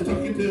Lord is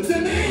talking to you. Say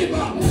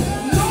neighbor,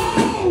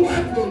 no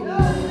weapon.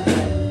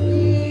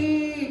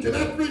 Can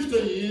I preach to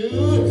you?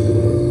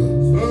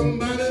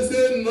 Somebody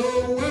say no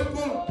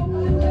weapon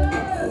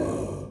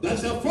that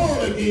shall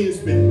fall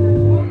against me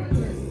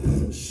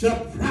shall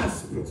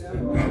prosper.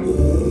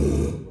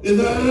 Is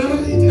that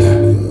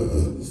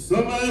right?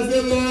 Somebody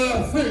say,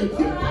 Lord, thank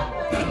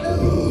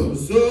you.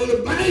 So the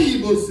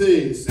Bible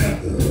says,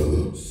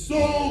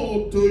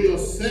 sow to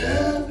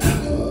yourself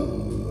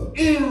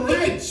in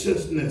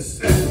righteousness,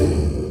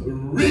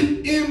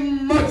 reap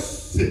in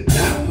mercy.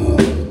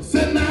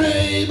 Say,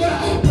 neighbor,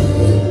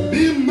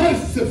 be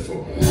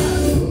merciful.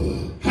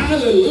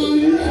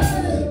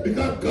 Hallelujah.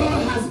 Because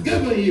God has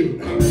given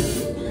you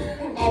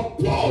a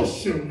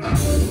portion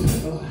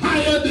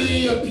higher than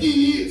your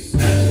peace.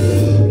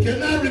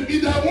 Can I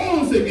repeat that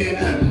once again?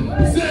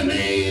 Say,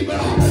 neighbor,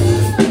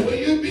 will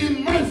you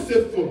be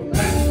merciful?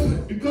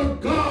 Because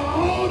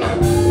God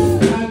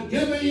has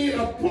given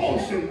you a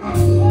portion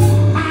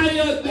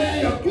higher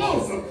than your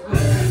closer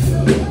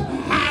friend,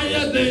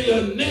 higher than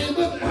your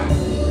neighbor,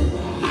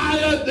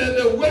 higher than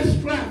the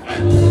witchcraft,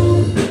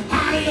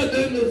 higher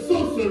than the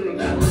sorcerer,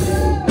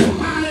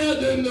 higher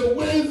than the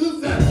wizards.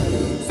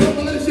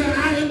 Somebody say,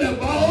 I am the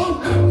ball,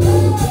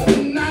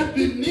 not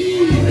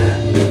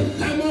beneath.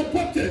 Come on,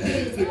 put your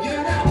hands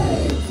together.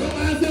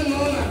 Somebody say,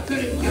 Lord, I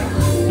thank you.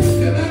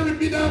 Can I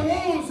repeat that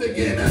once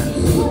again?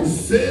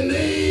 Say,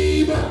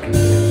 neighbor,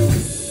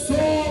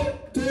 sow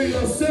to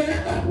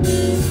yourself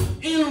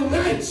in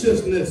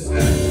righteousness,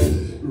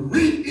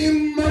 reap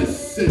in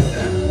mercy,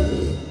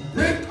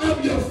 break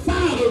up your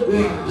fallow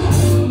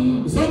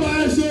ground.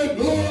 Somebody say,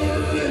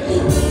 glory,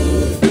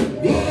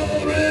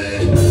 glory,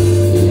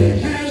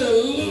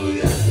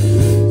 hallelujah.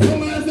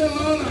 Somebody say,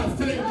 Lord, I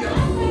thank you.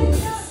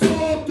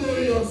 Sow to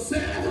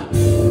yourself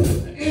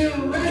in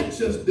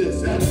righteousness,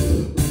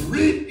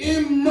 reap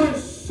in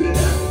mercy,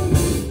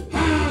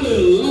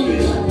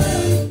 hallelujah.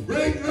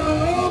 Break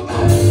up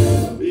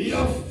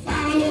your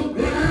fallow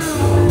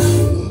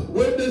ground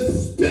with the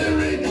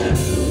spirit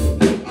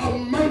of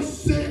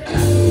mercy,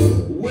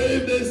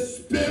 with the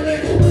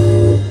spirit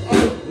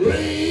of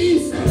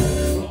grace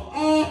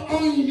all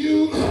on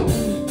you.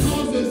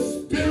 Because the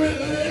spirit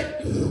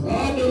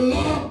of the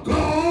Lord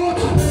God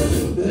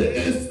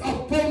is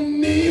upon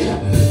me.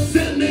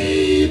 Say,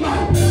 neighbor,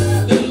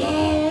 the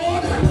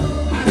Lord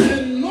has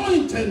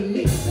anointed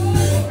me.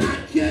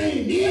 I can't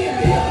hear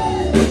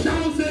you.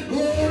 Shout, say,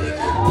 glory.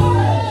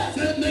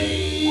 Say,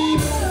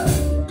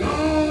 neighbor,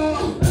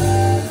 God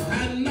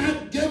had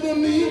not given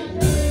me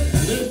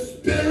the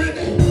spirit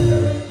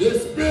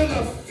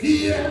of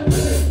fear,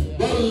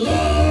 but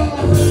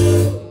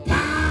love,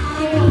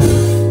 power,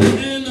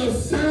 and a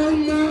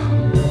sound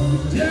mind.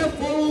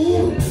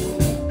 Therefore,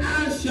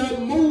 I shall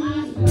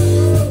move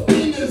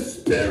in the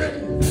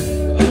spirit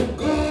of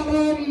God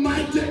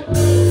Almighty,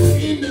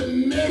 in the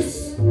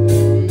midst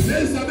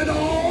of it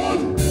all.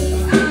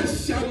 I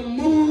shall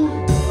move.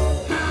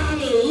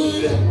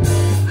 Hallelujah.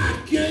 I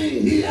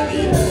can't hear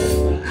you.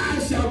 I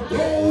shall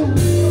go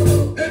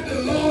if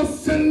the Lord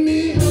send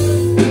me.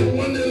 And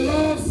when the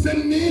Lord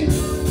send me,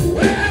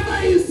 wherever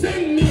he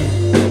send me,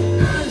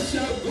 I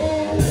shall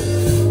go.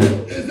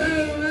 Is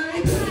that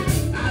right?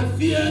 I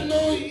fear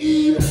no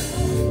evil.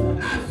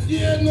 I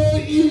fear no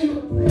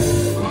evil.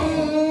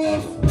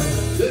 Because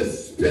the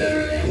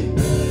spirit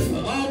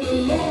of the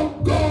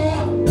Lord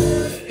God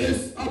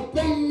is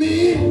upon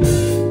me.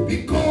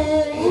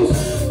 Because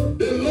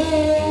the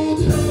Lord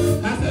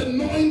has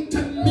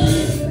anointed me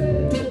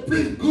to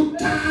preach good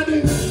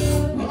tidings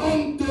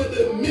unto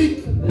the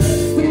meek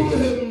through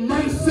his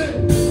mercy,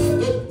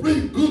 to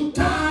preach good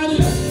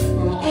tidings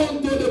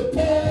unto the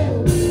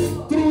poor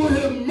through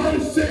his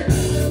mercy,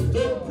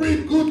 to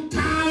preach good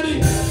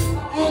tidings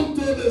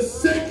unto the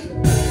sick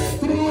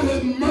through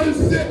his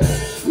mercy.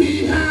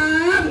 He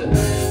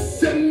has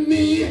sent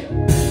me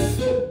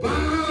to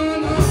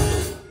bind up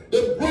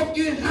the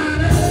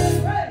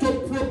brokenhearted, to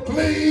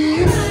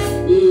proclaim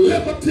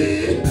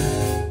liberty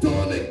to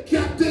the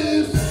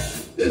captives.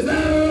 Is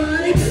that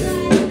right?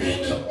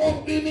 And the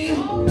opening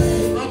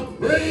of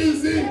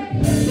praising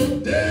to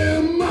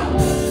them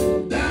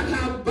that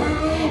have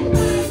bound.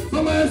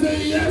 Somebody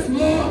say, yes,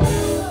 Lord,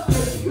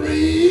 to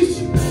preach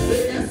the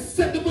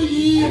acceptable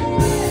year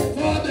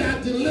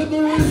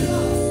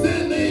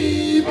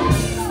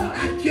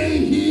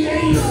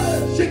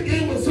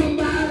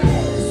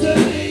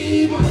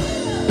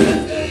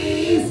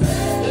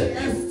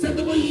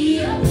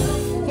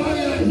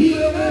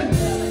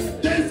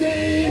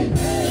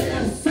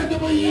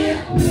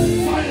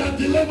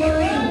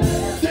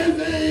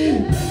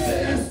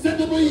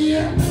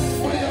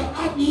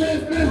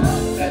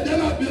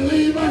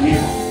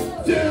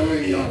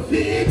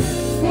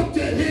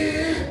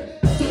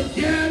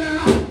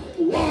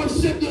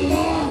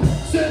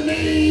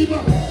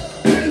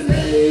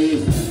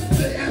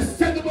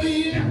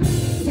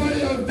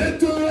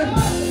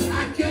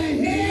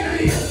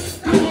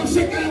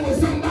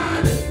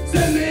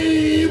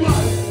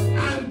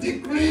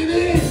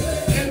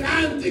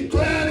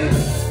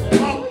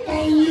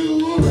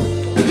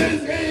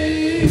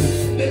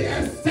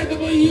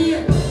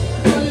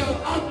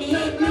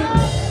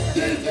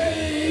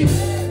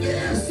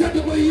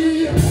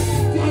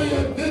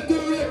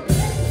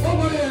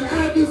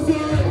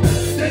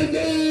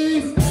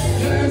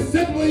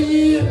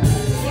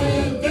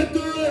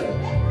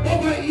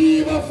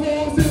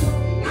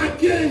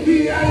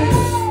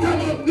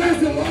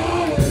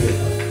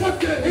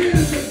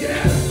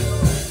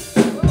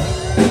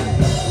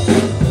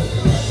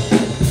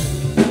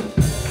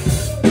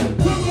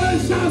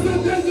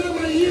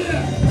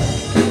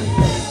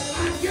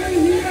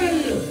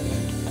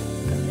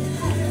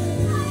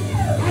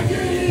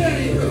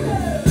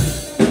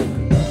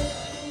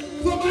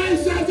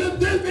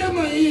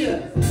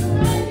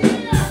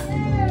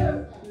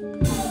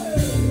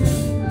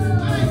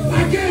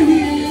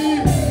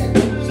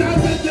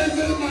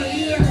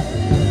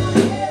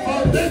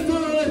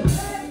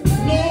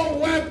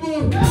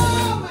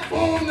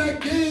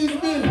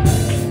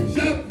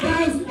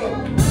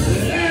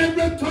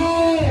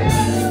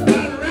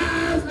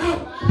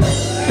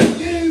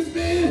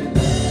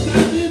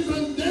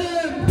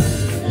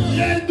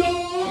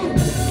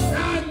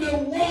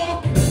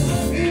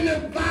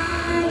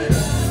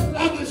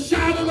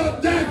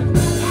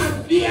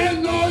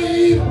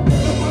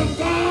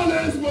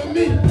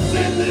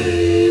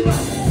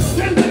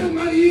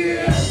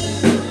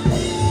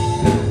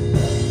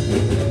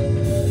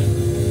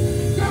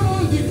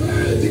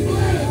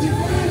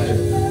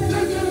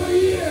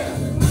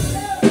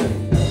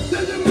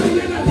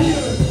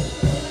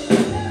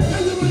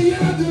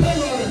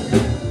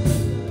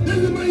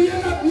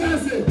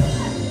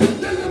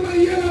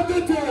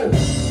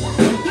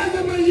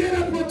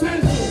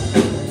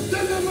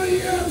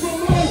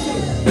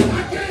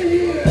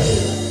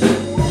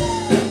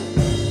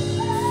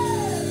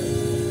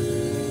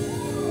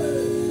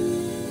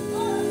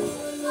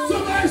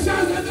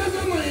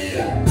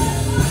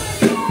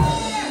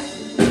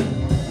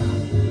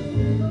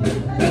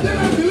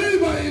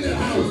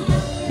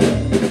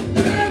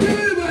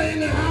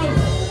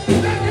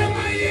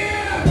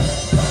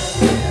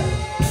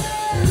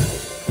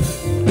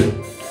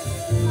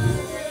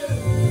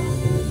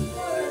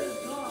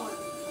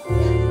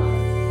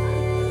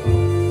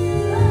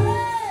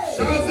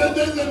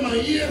this is my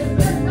year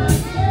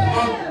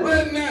of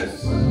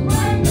greatness.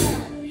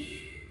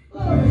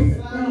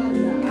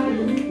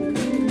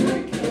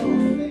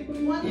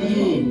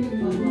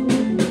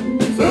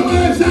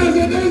 Somebody shouts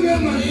that this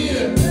is my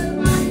year.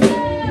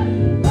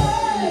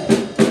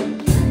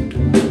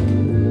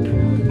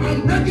 I'm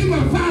breaking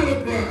my father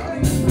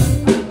ground.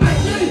 I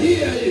can't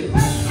hear you.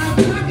 I'm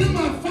breaking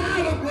my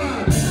father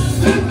ground.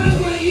 This is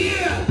my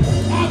year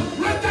of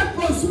greater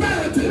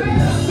prosperity.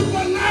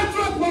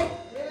 Supernatural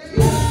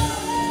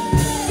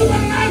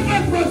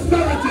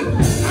prosperity.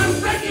 I'm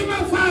breaking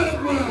my father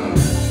ground.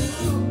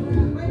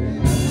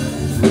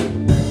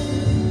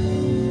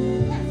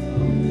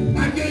 I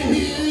can't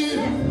hear you.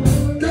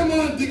 Come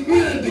on,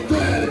 decree and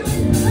declare it.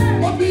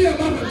 Open your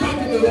mouth and talk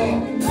to the Lord.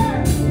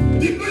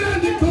 Decree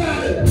and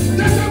declare it.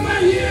 That's what my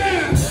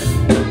year.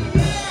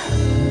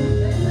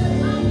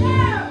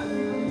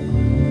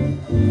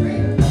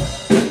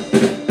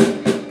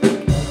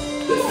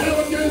 The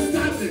devil can't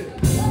stop it.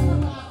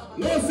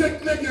 No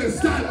sickness can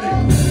stop me.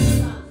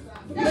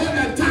 No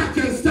attack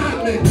can stop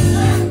me.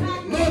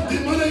 No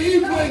demonic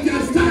influence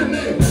can stop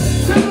me.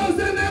 Someone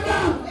say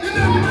never in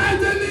the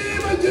mighty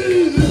name of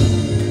Jesus.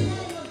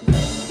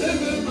 This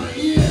is my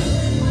year.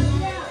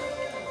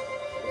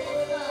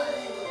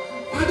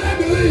 I don't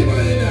believe I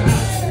in the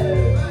house.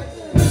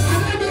 I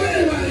don't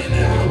believe I in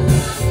the house.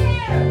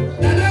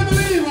 I don't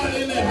believe I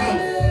in the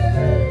house.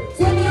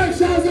 Somebody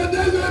shouts that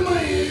this is my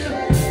year.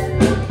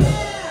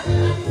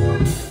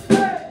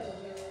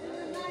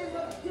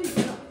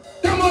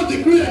 Come on,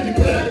 decree and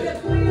declare it.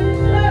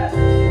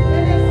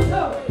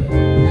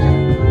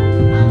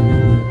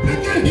 I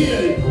can hear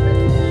you.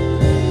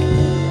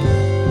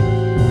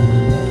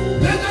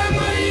 This is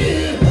my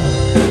year.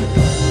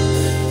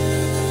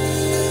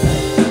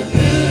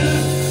 Yeah.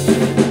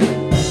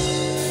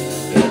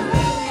 This is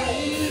my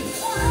year.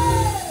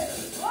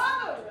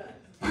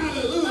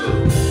 Hallelujah.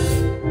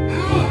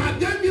 Now, I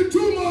gave you 2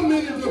 more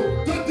minutes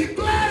to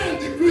declare and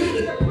decree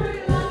it.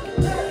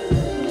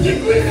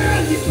 Decree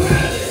and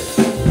declare it.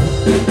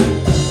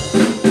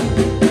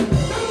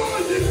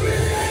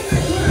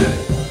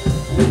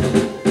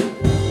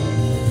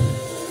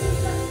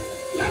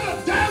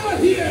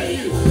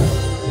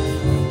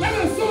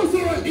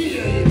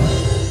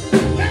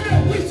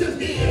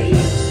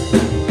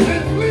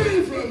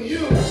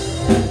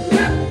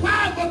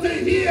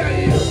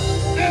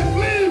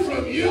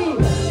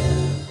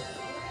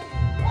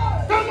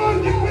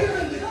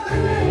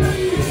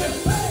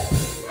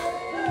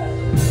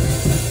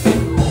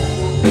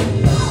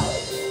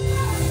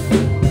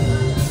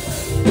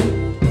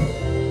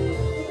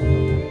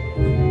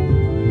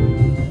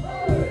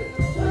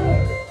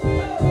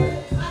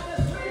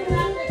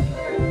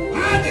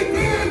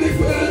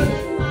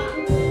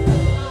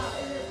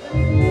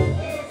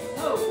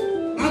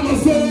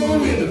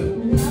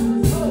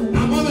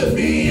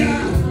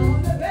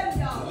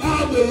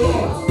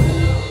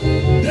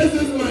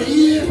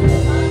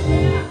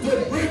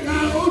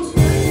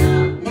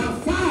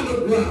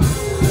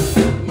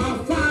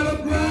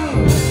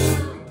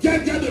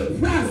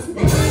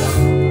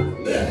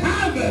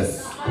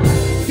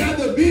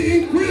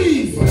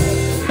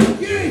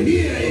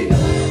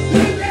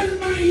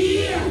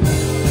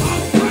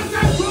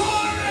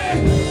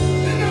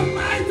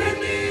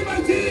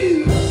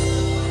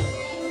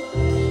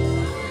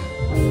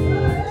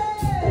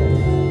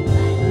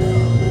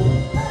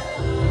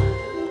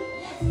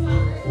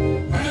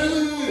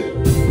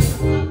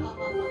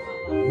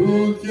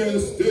 Who can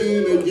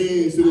stand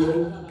against the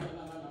Lord?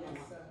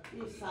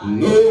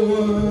 No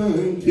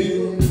one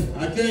can. I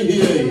can't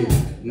hear you.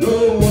 No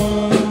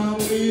one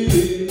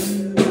will.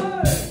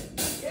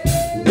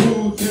 Who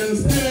can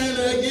stand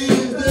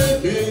against the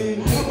King?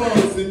 Come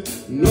on, sing.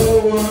 No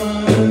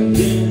one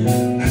can.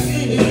 I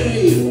can't hear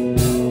you.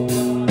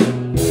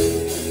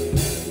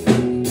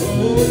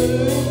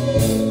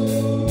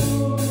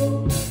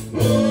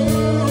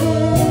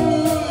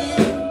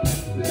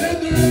 Let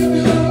the earth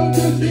belong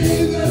to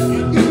Jesus. I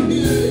can't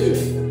hear you.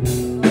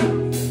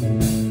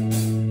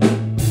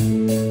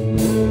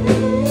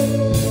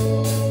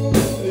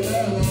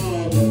 Yeah.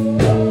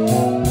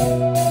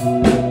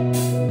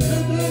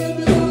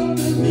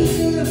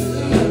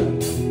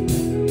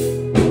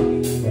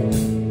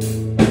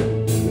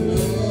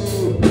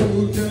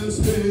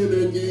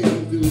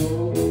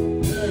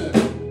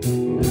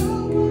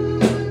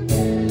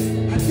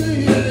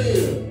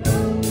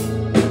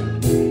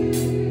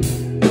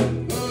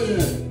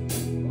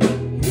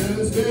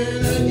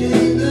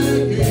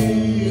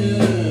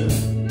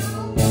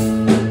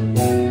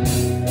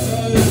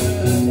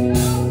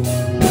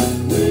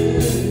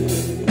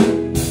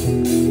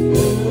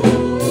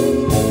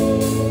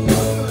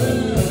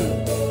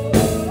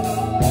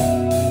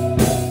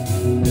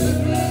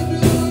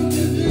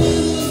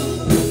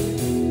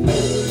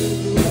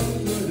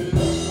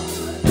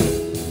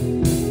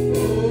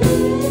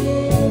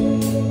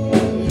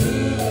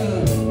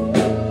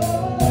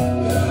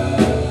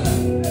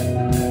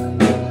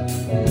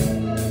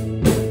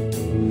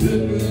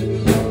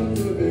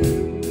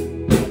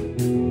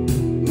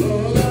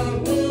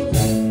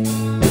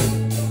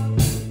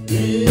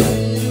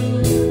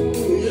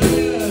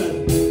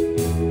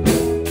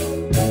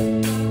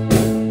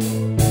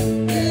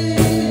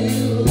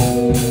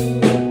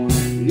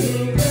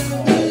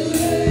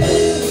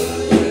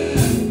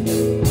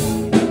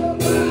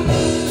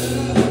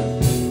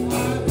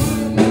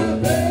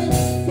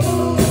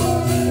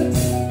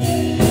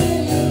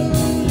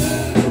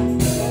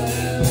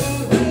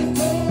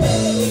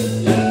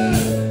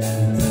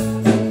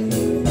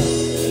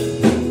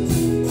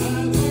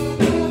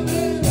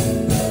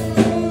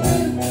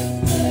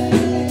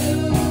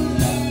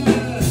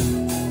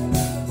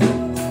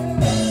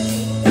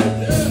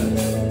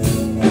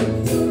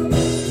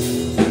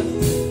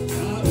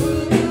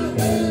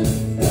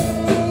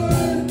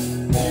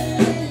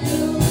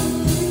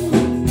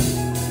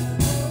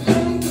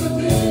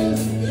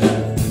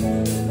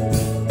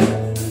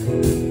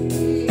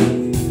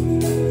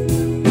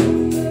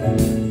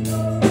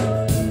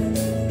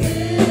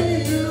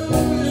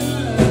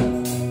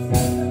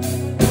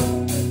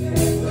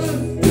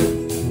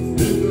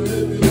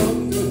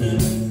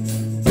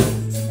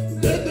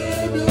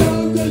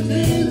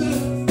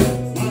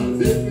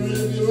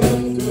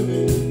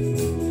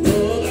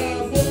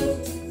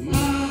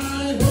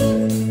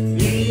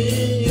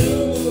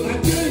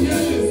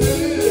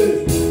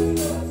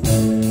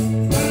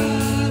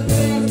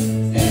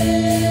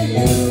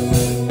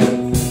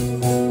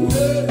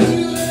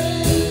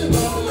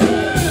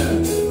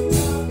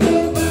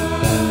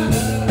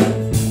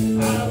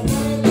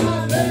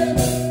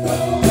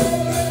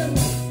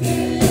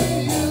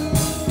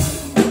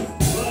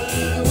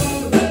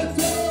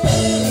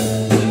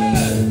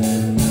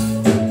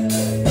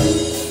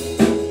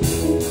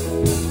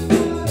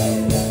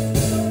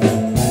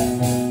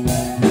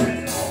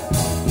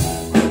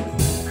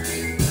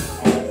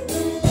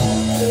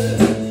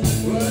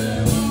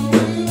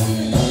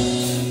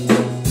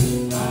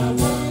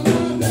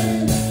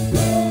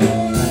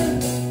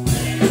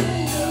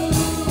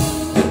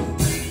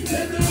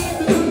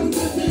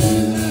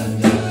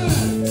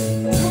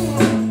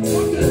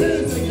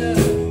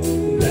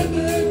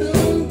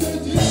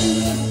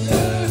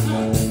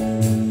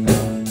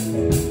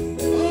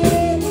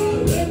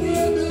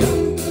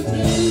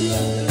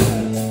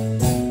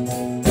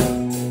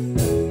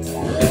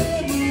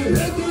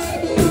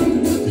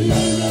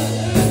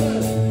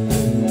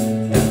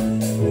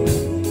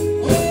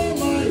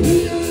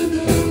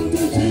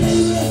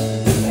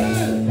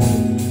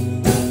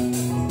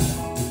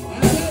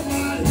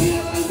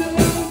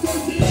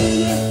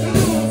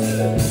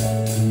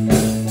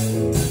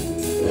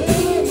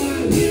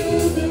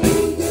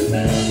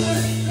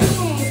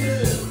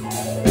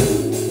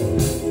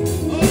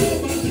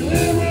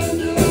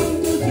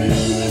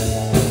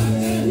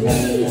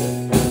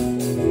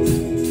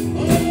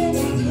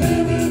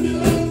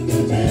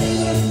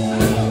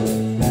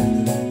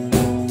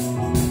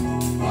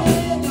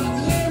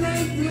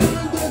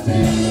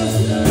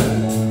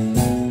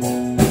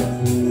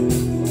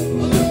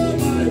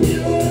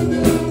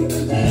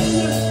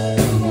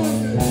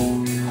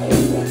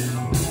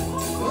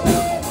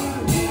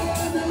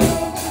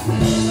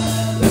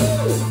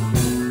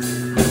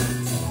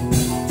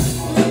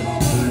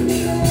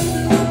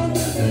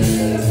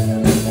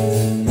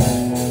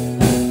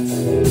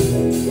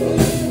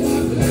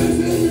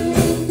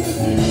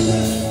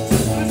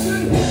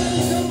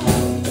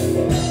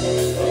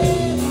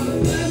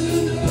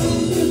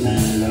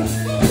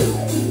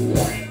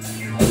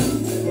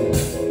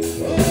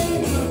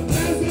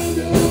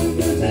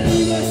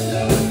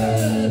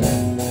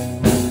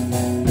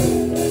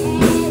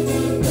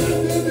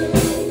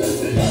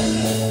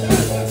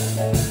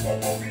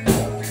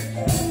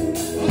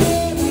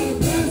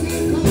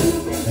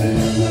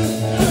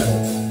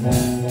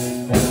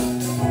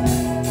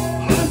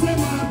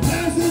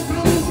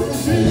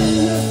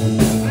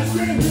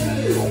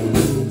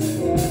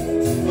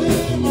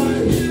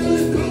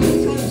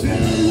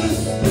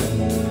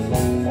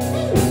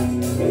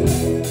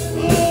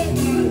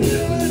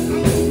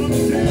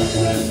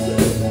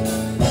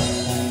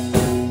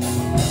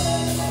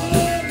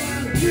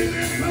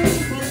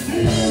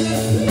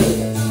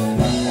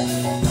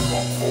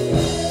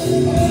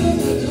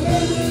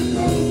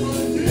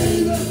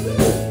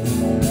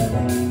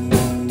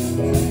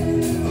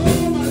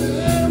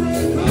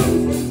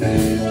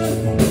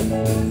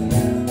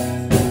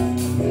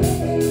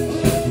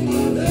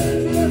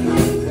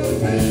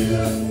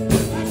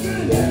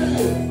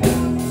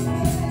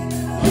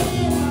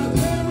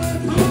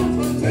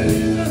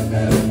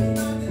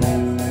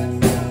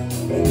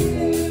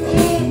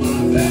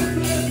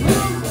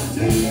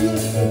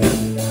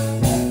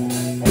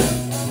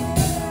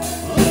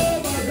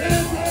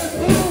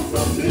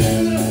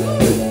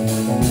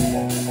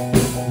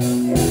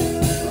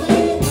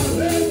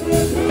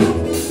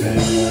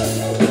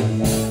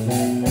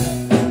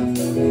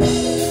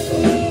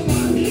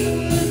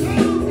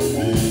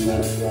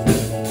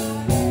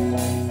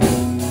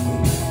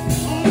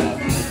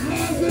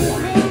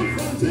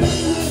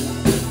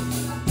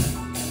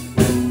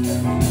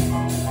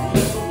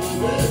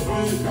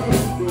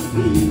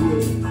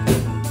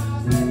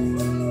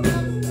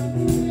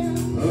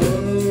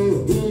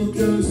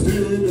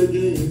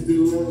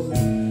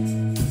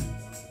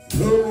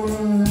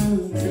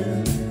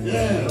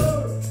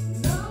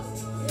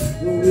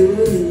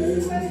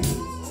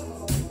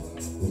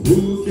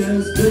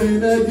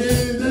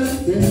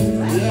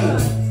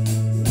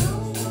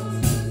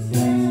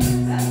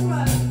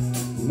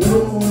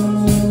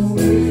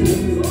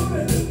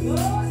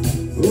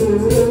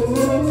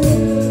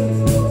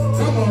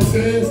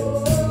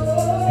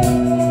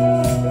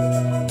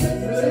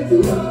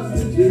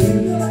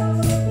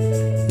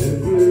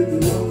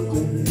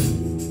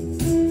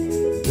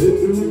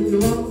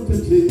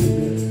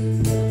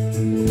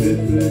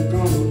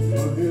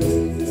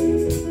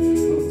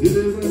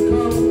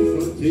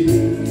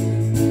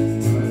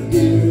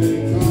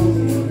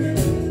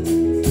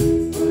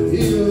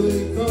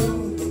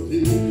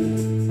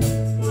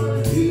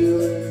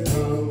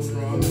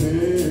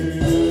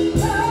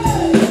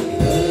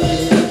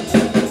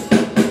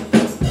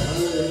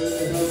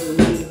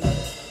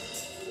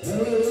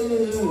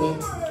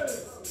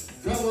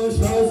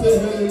 hands, say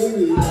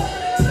hallelujah.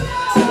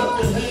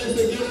 Clap your hands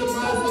and give him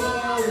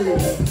glory.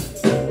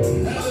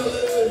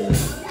 Hallelujah.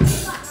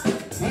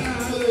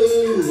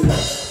 Hallelujah.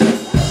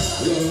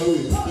 Lord,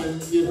 we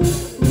thank you.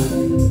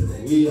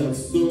 We are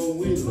so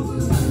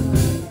witness.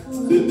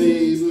 The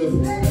neighbor,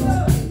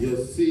 your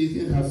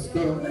season has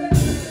started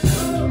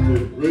to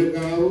break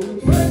out.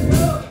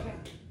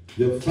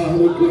 Your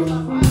fallow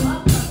ground.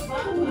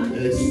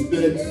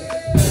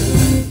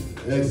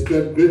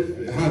 Expect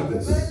great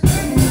harvest.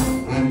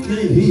 I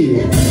can't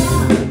hear.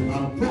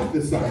 I'm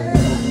prophesying.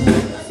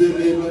 Say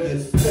neighbor,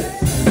 expect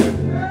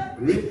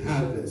great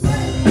harvest.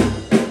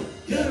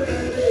 Get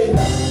ready.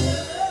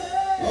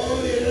 Oh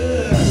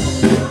yeah.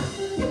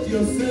 Put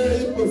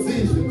yourself in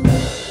position.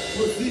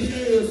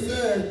 Position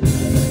yourself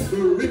to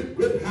reap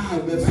great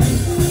harvest.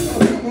 Oh,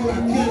 come on, I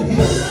can't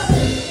hear.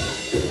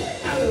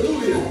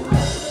 Hallelujah.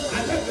 I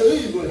got the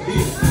neighbor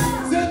here.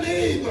 Say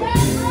neighbor.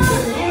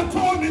 The Lord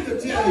told me to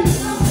tell you.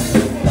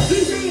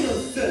 Position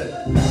yourself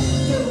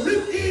to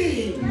reap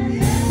in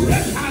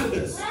great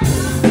harvest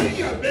in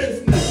your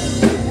business.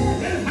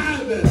 Great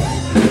harvest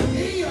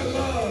in your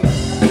love.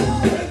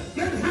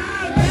 Great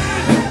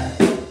harvest.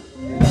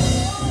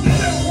 Get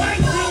it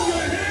right from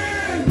your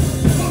hand.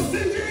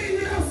 Position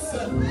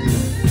yourself.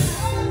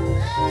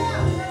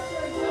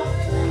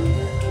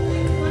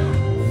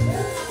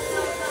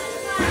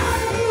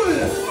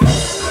 Hallelujah.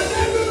 I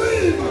can't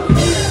believe it.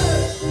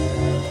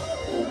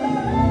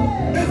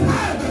 It's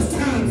harvest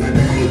time.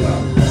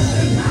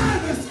 It's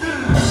harvest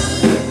time.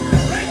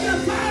 Break your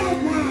fallow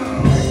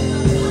ground.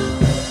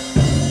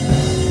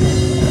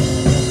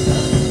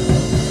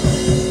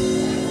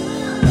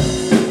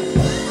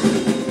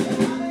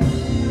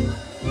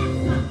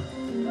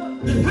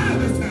 It's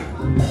harvest time.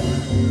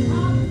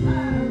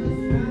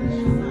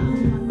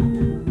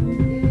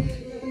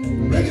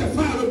 Break your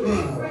fallow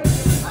ground.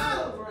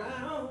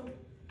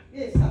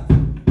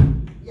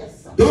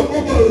 Don't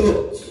overlook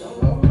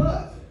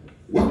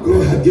what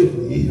God has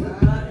given you.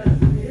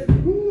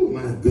 Oh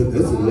my goodness,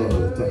 that's a lot of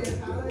talking.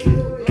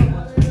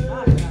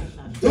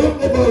 Don't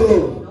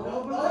overlook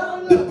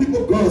the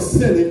people God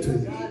sent into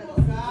you.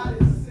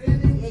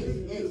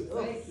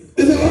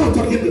 Is it all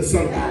talking to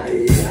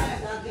somebody?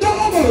 Don't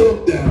overlook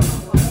them.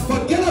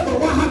 Forget about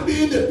what happened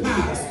in the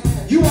past.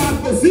 You are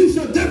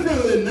positioned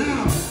differently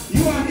now.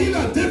 You are in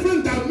a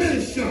different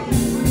dimension.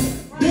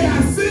 They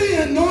are seeing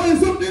and knowing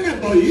something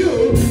about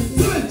you,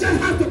 so they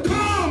just have to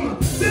come.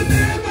 They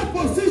never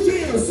position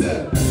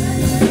yourself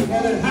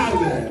for the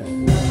harvest.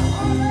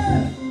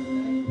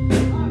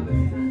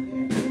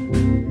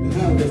 The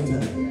harvest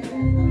time.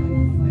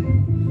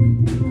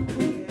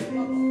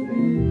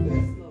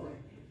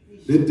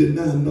 They did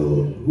not know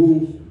who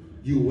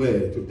you were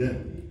to them.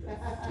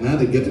 Now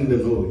they're getting to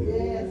know you.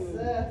 Yes,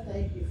 sir.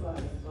 Thank you,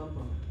 Father.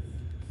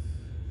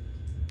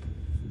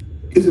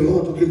 Is the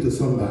Lord talking to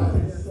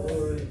somebody?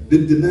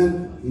 They did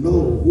not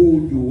know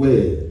who you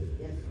were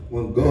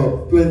when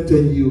God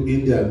planted you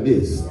in their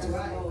midst. All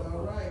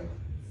right.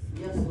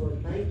 Yes,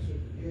 Lord. Thank you.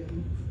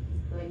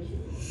 Thank you.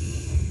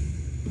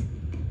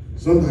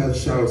 Somebody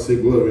shout, say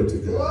glory to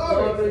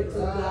God. Glory to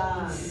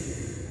God.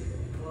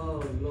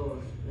 Oh, Lord.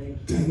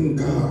 Thank you. Thank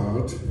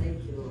God.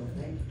 Thank you, Lord.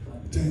 Thank you,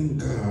 Father. Thank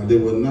God they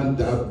were not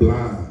that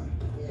blind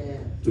Yeah.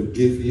 to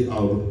give you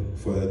out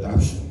for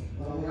adoption.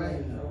 All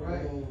right.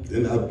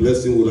 Then that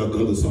blessing would have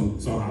gone to some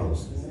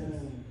house.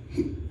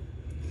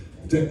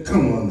 Then,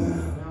 come on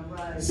now.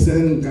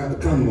 Thank God.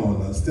 Come on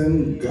now.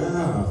 Thank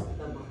God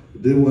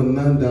they were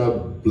not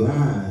that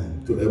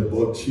blind to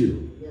abort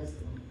you. Yes,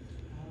 Lord.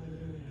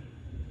 Hallelujah.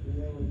 In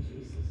the name of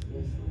Jesus.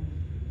 Yes,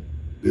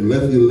 Lord. They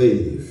left you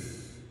live.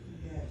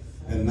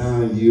 And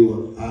now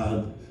you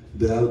are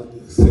the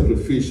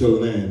sacrificial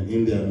lamb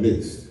in their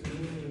midst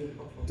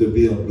to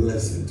be a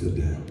blessing to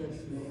them.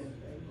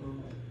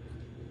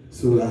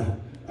 So I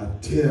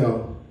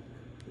tell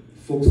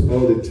folks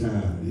all the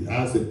time, you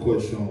ask the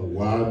question,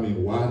 why me?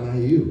 Why not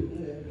you?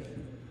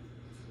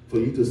 For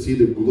you to see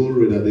the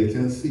glory that they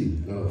can see.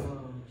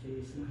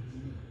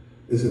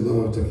 Is the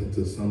Lord talking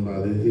to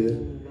somebody here?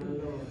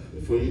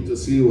 For you to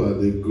see what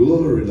the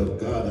glory of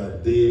God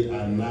that they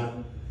are not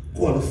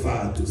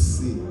qualified to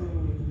see.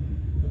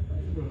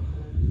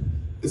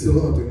 Is the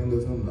Lord talking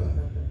to somebody?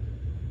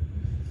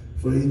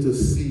 For you to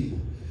see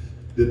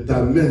the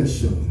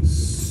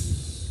dimensions.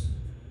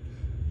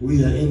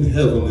 We are in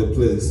heavenly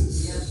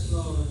places. Yes,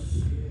 Lord.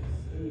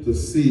 To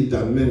see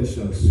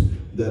dimensions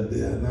that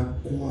they are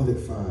not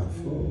qualified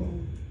for.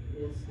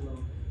 Yes,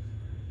 Lord.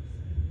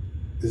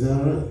 Is that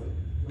right?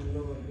 My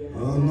Lord, yes.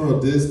 Oh no,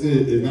 this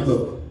is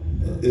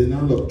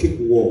not a kick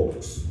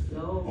walks.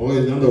 No. Or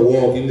it's not a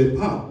walk in the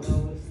park.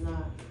 No, it's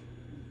not.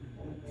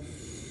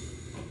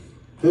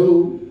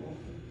 Hello.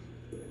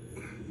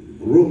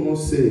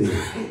 Rumors say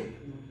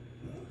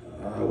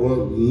our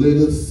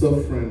little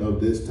suffering of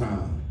this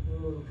time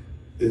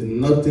is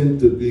nothing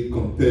to be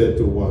compared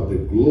to what the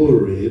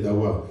glory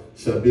that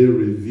shall be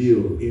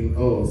revealed in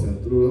us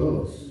and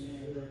through us.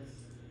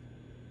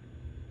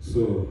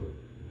 So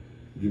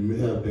you may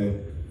have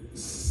been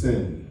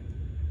sent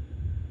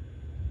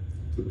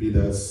to be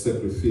that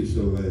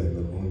sacrificial lamb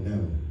among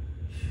them.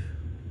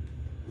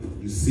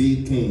 You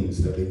see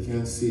things that they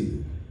can't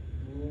see.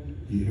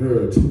 You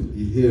hear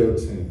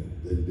things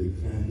that they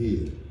can't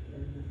hear.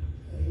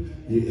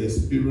 You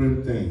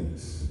experience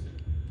things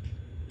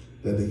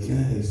that they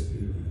can't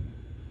experience.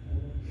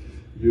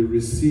 You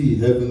receive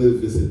heavenly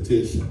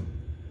visitation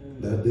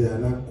that they are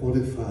not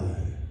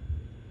qualified.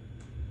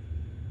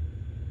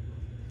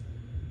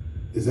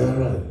 Is that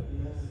right?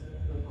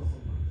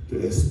 To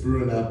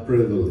experience our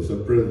privilege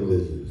or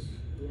privileges.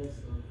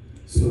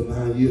 So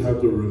now you have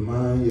to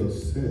remind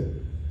yourself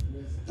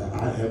that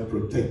I am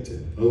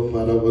protected, no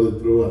matter what they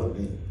throw at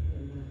me.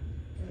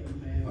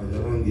 I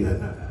don't get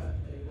it.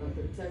 I'm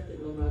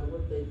protected no matter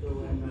what they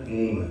throw at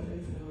me.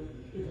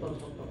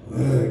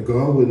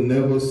 God will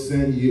never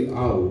send you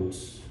out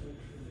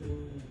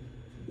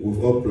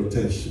without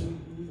protection.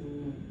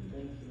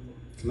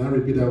 Can I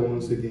repeat that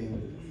once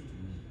again?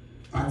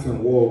 I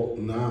can walk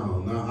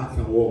now I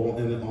can walk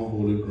on any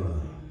unholy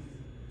ground.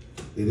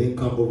 It didn't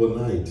come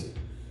overnight.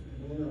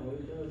 No,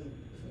 it doesn't.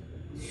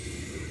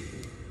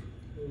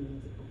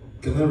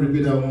 Can I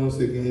repeat that once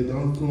again? It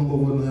don't come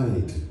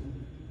overnight.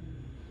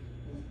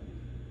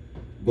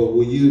 But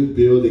will you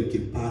build a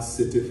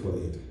capacity for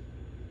it?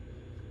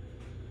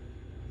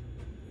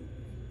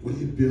 Will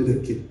you build a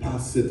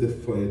capacity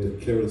for it to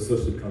carry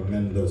such a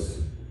tremendous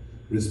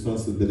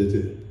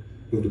responsibility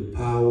with the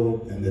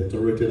power and the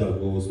authority that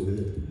goes with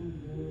it?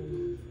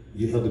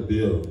 You have to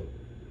build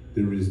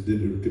the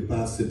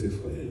capacity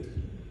for it.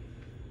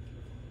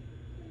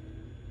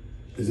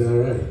 Is that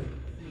right?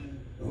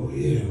 Oh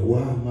yeah,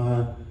 why am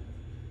I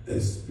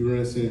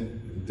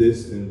experiencing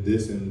this and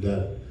this and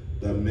that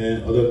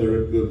man,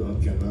 other people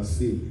cannot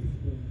see?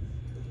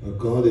 But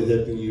God is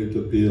helping you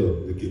to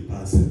build the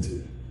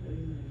capacity.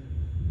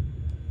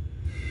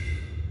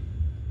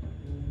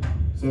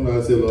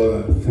 Somebody say,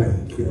 Lord, I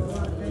thank you.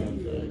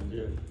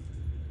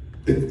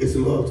 It's the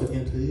Lord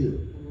talking to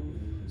you.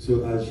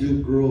 So as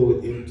you grow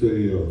into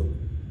your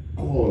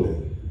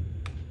calling,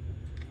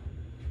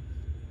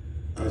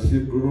 as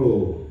you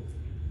grow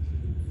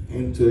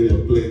into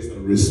your place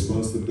of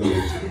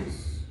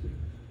responsibilities,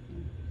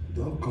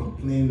 don't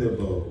complain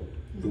about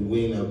the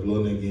wind that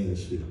blowing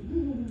against you.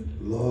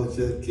 Lord,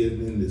 just give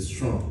me the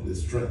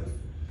strength.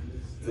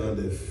 Because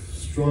the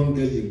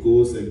stronger you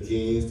go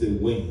against the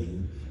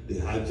wind, the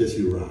higher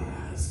you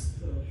rise.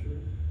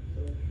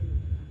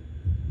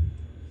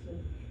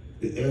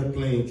 The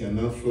airplane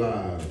cannot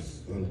fly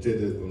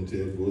until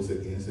it goes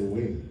against the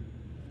wind.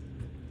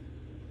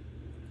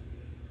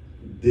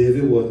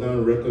 David was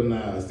not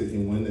recognized that he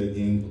went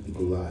against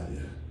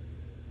Goliath.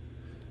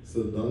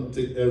 So don't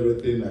take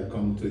everything that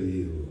comes to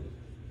you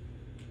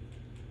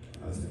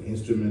as an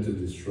instrument to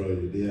destroy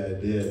you. They are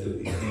there to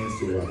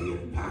enhance your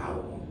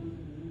power,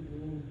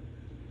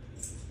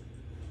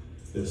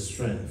 your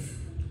strength.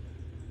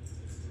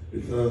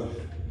 Because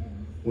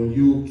when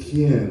you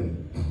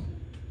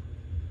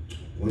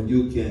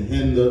can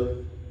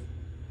handle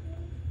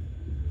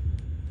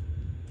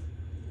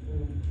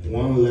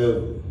one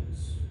level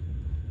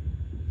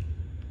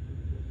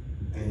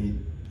and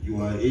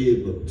you are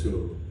able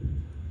to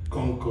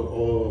conquer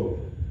all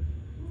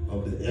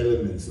of the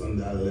elements on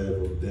that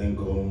level, then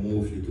God will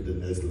move you to the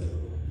next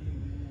level.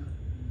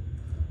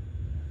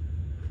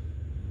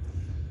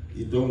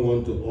 You don't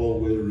want to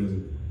always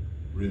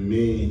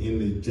remain in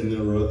the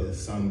general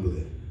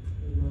assembly.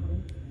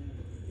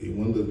 You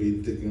want to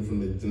be taken from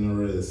the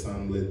general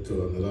assembly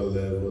to another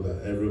level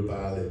that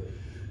everybody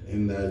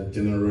in that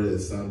general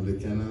assembly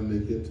cannot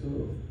make it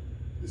to.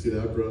 You see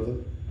that, brother?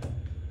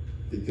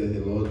 He got a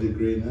law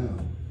degree now.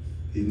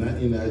 He's not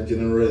in that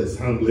general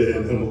assembly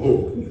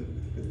anymore.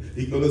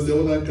 He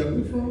understand where I'm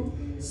coming from?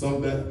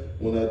 Something,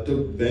 when I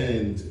took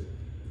band,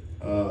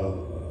 a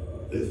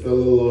fellow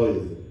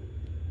lawyer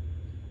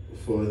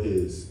for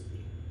his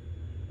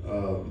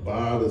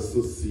bar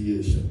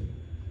association,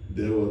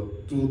 there were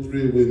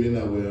 2-3 women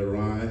that were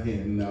around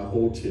him in that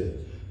hotel.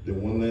 They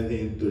wanted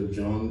him to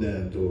join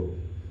them to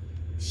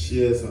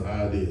share some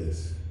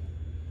ideas.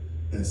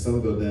 And some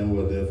of them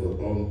were there for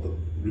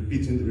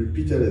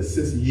repeated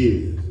 6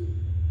 years.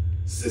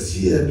 6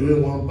 years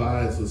doing one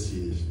bar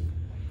association.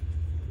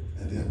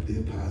 And they have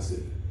been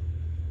passive.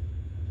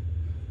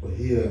 But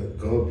here,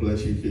 God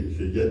bless you,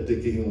 you're just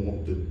taking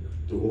him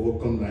to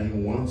overcome that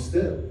in one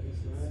step.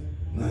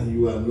 Now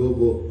you are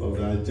noble of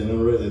that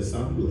general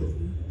assembly.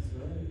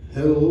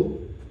 Hello,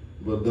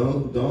 but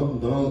don't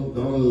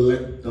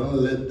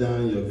let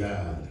down your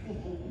guard.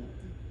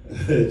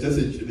 It's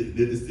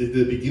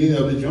the beginning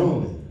of the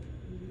journey.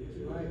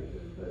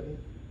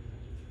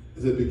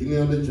 It's the beginning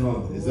of the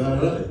journey. Is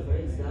that right?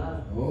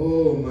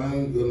 Oh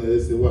my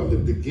goodness! It's what the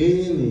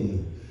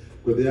beginning,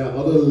 but there are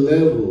other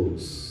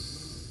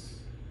levels.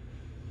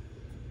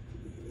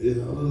 There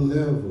are other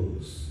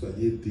levels that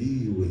you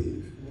deal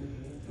with.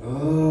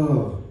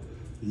 Oh,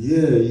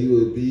 yeah, you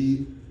will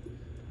be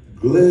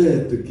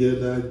glad to get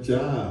that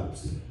job,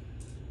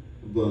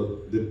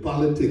 but the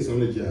politics on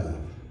the job.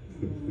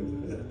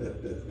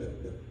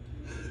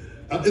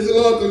 It's a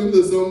lot talking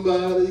to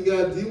somebody. You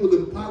got to deal with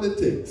the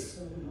politics.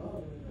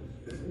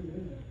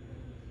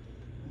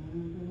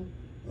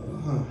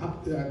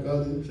 Yeah, I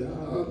got a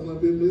job, I'm gonna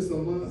be making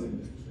some money.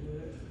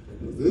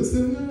 This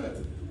and that.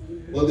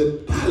 Or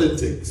the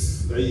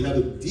politics that you have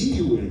to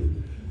deal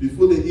with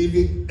before they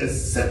even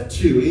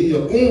accept you in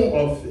your own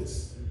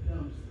office.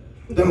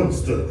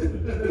 Dumpster.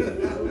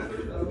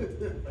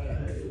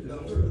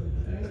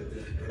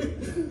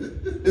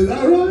 Is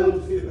that right?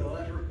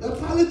 That's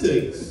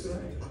politics.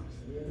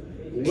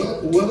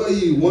 What are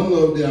you, one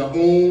of their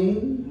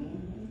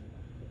own?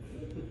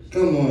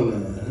 Come on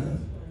now.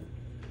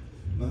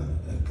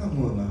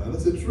 Come on now.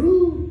 That's the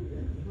truth.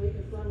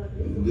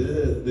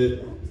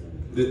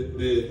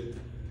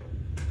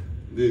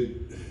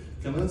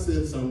 Can I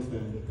say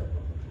something?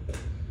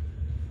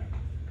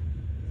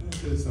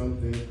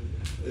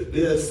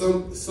 There's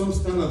some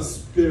kind of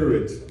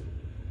spirit.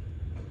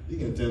 You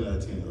can turn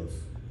that thing off.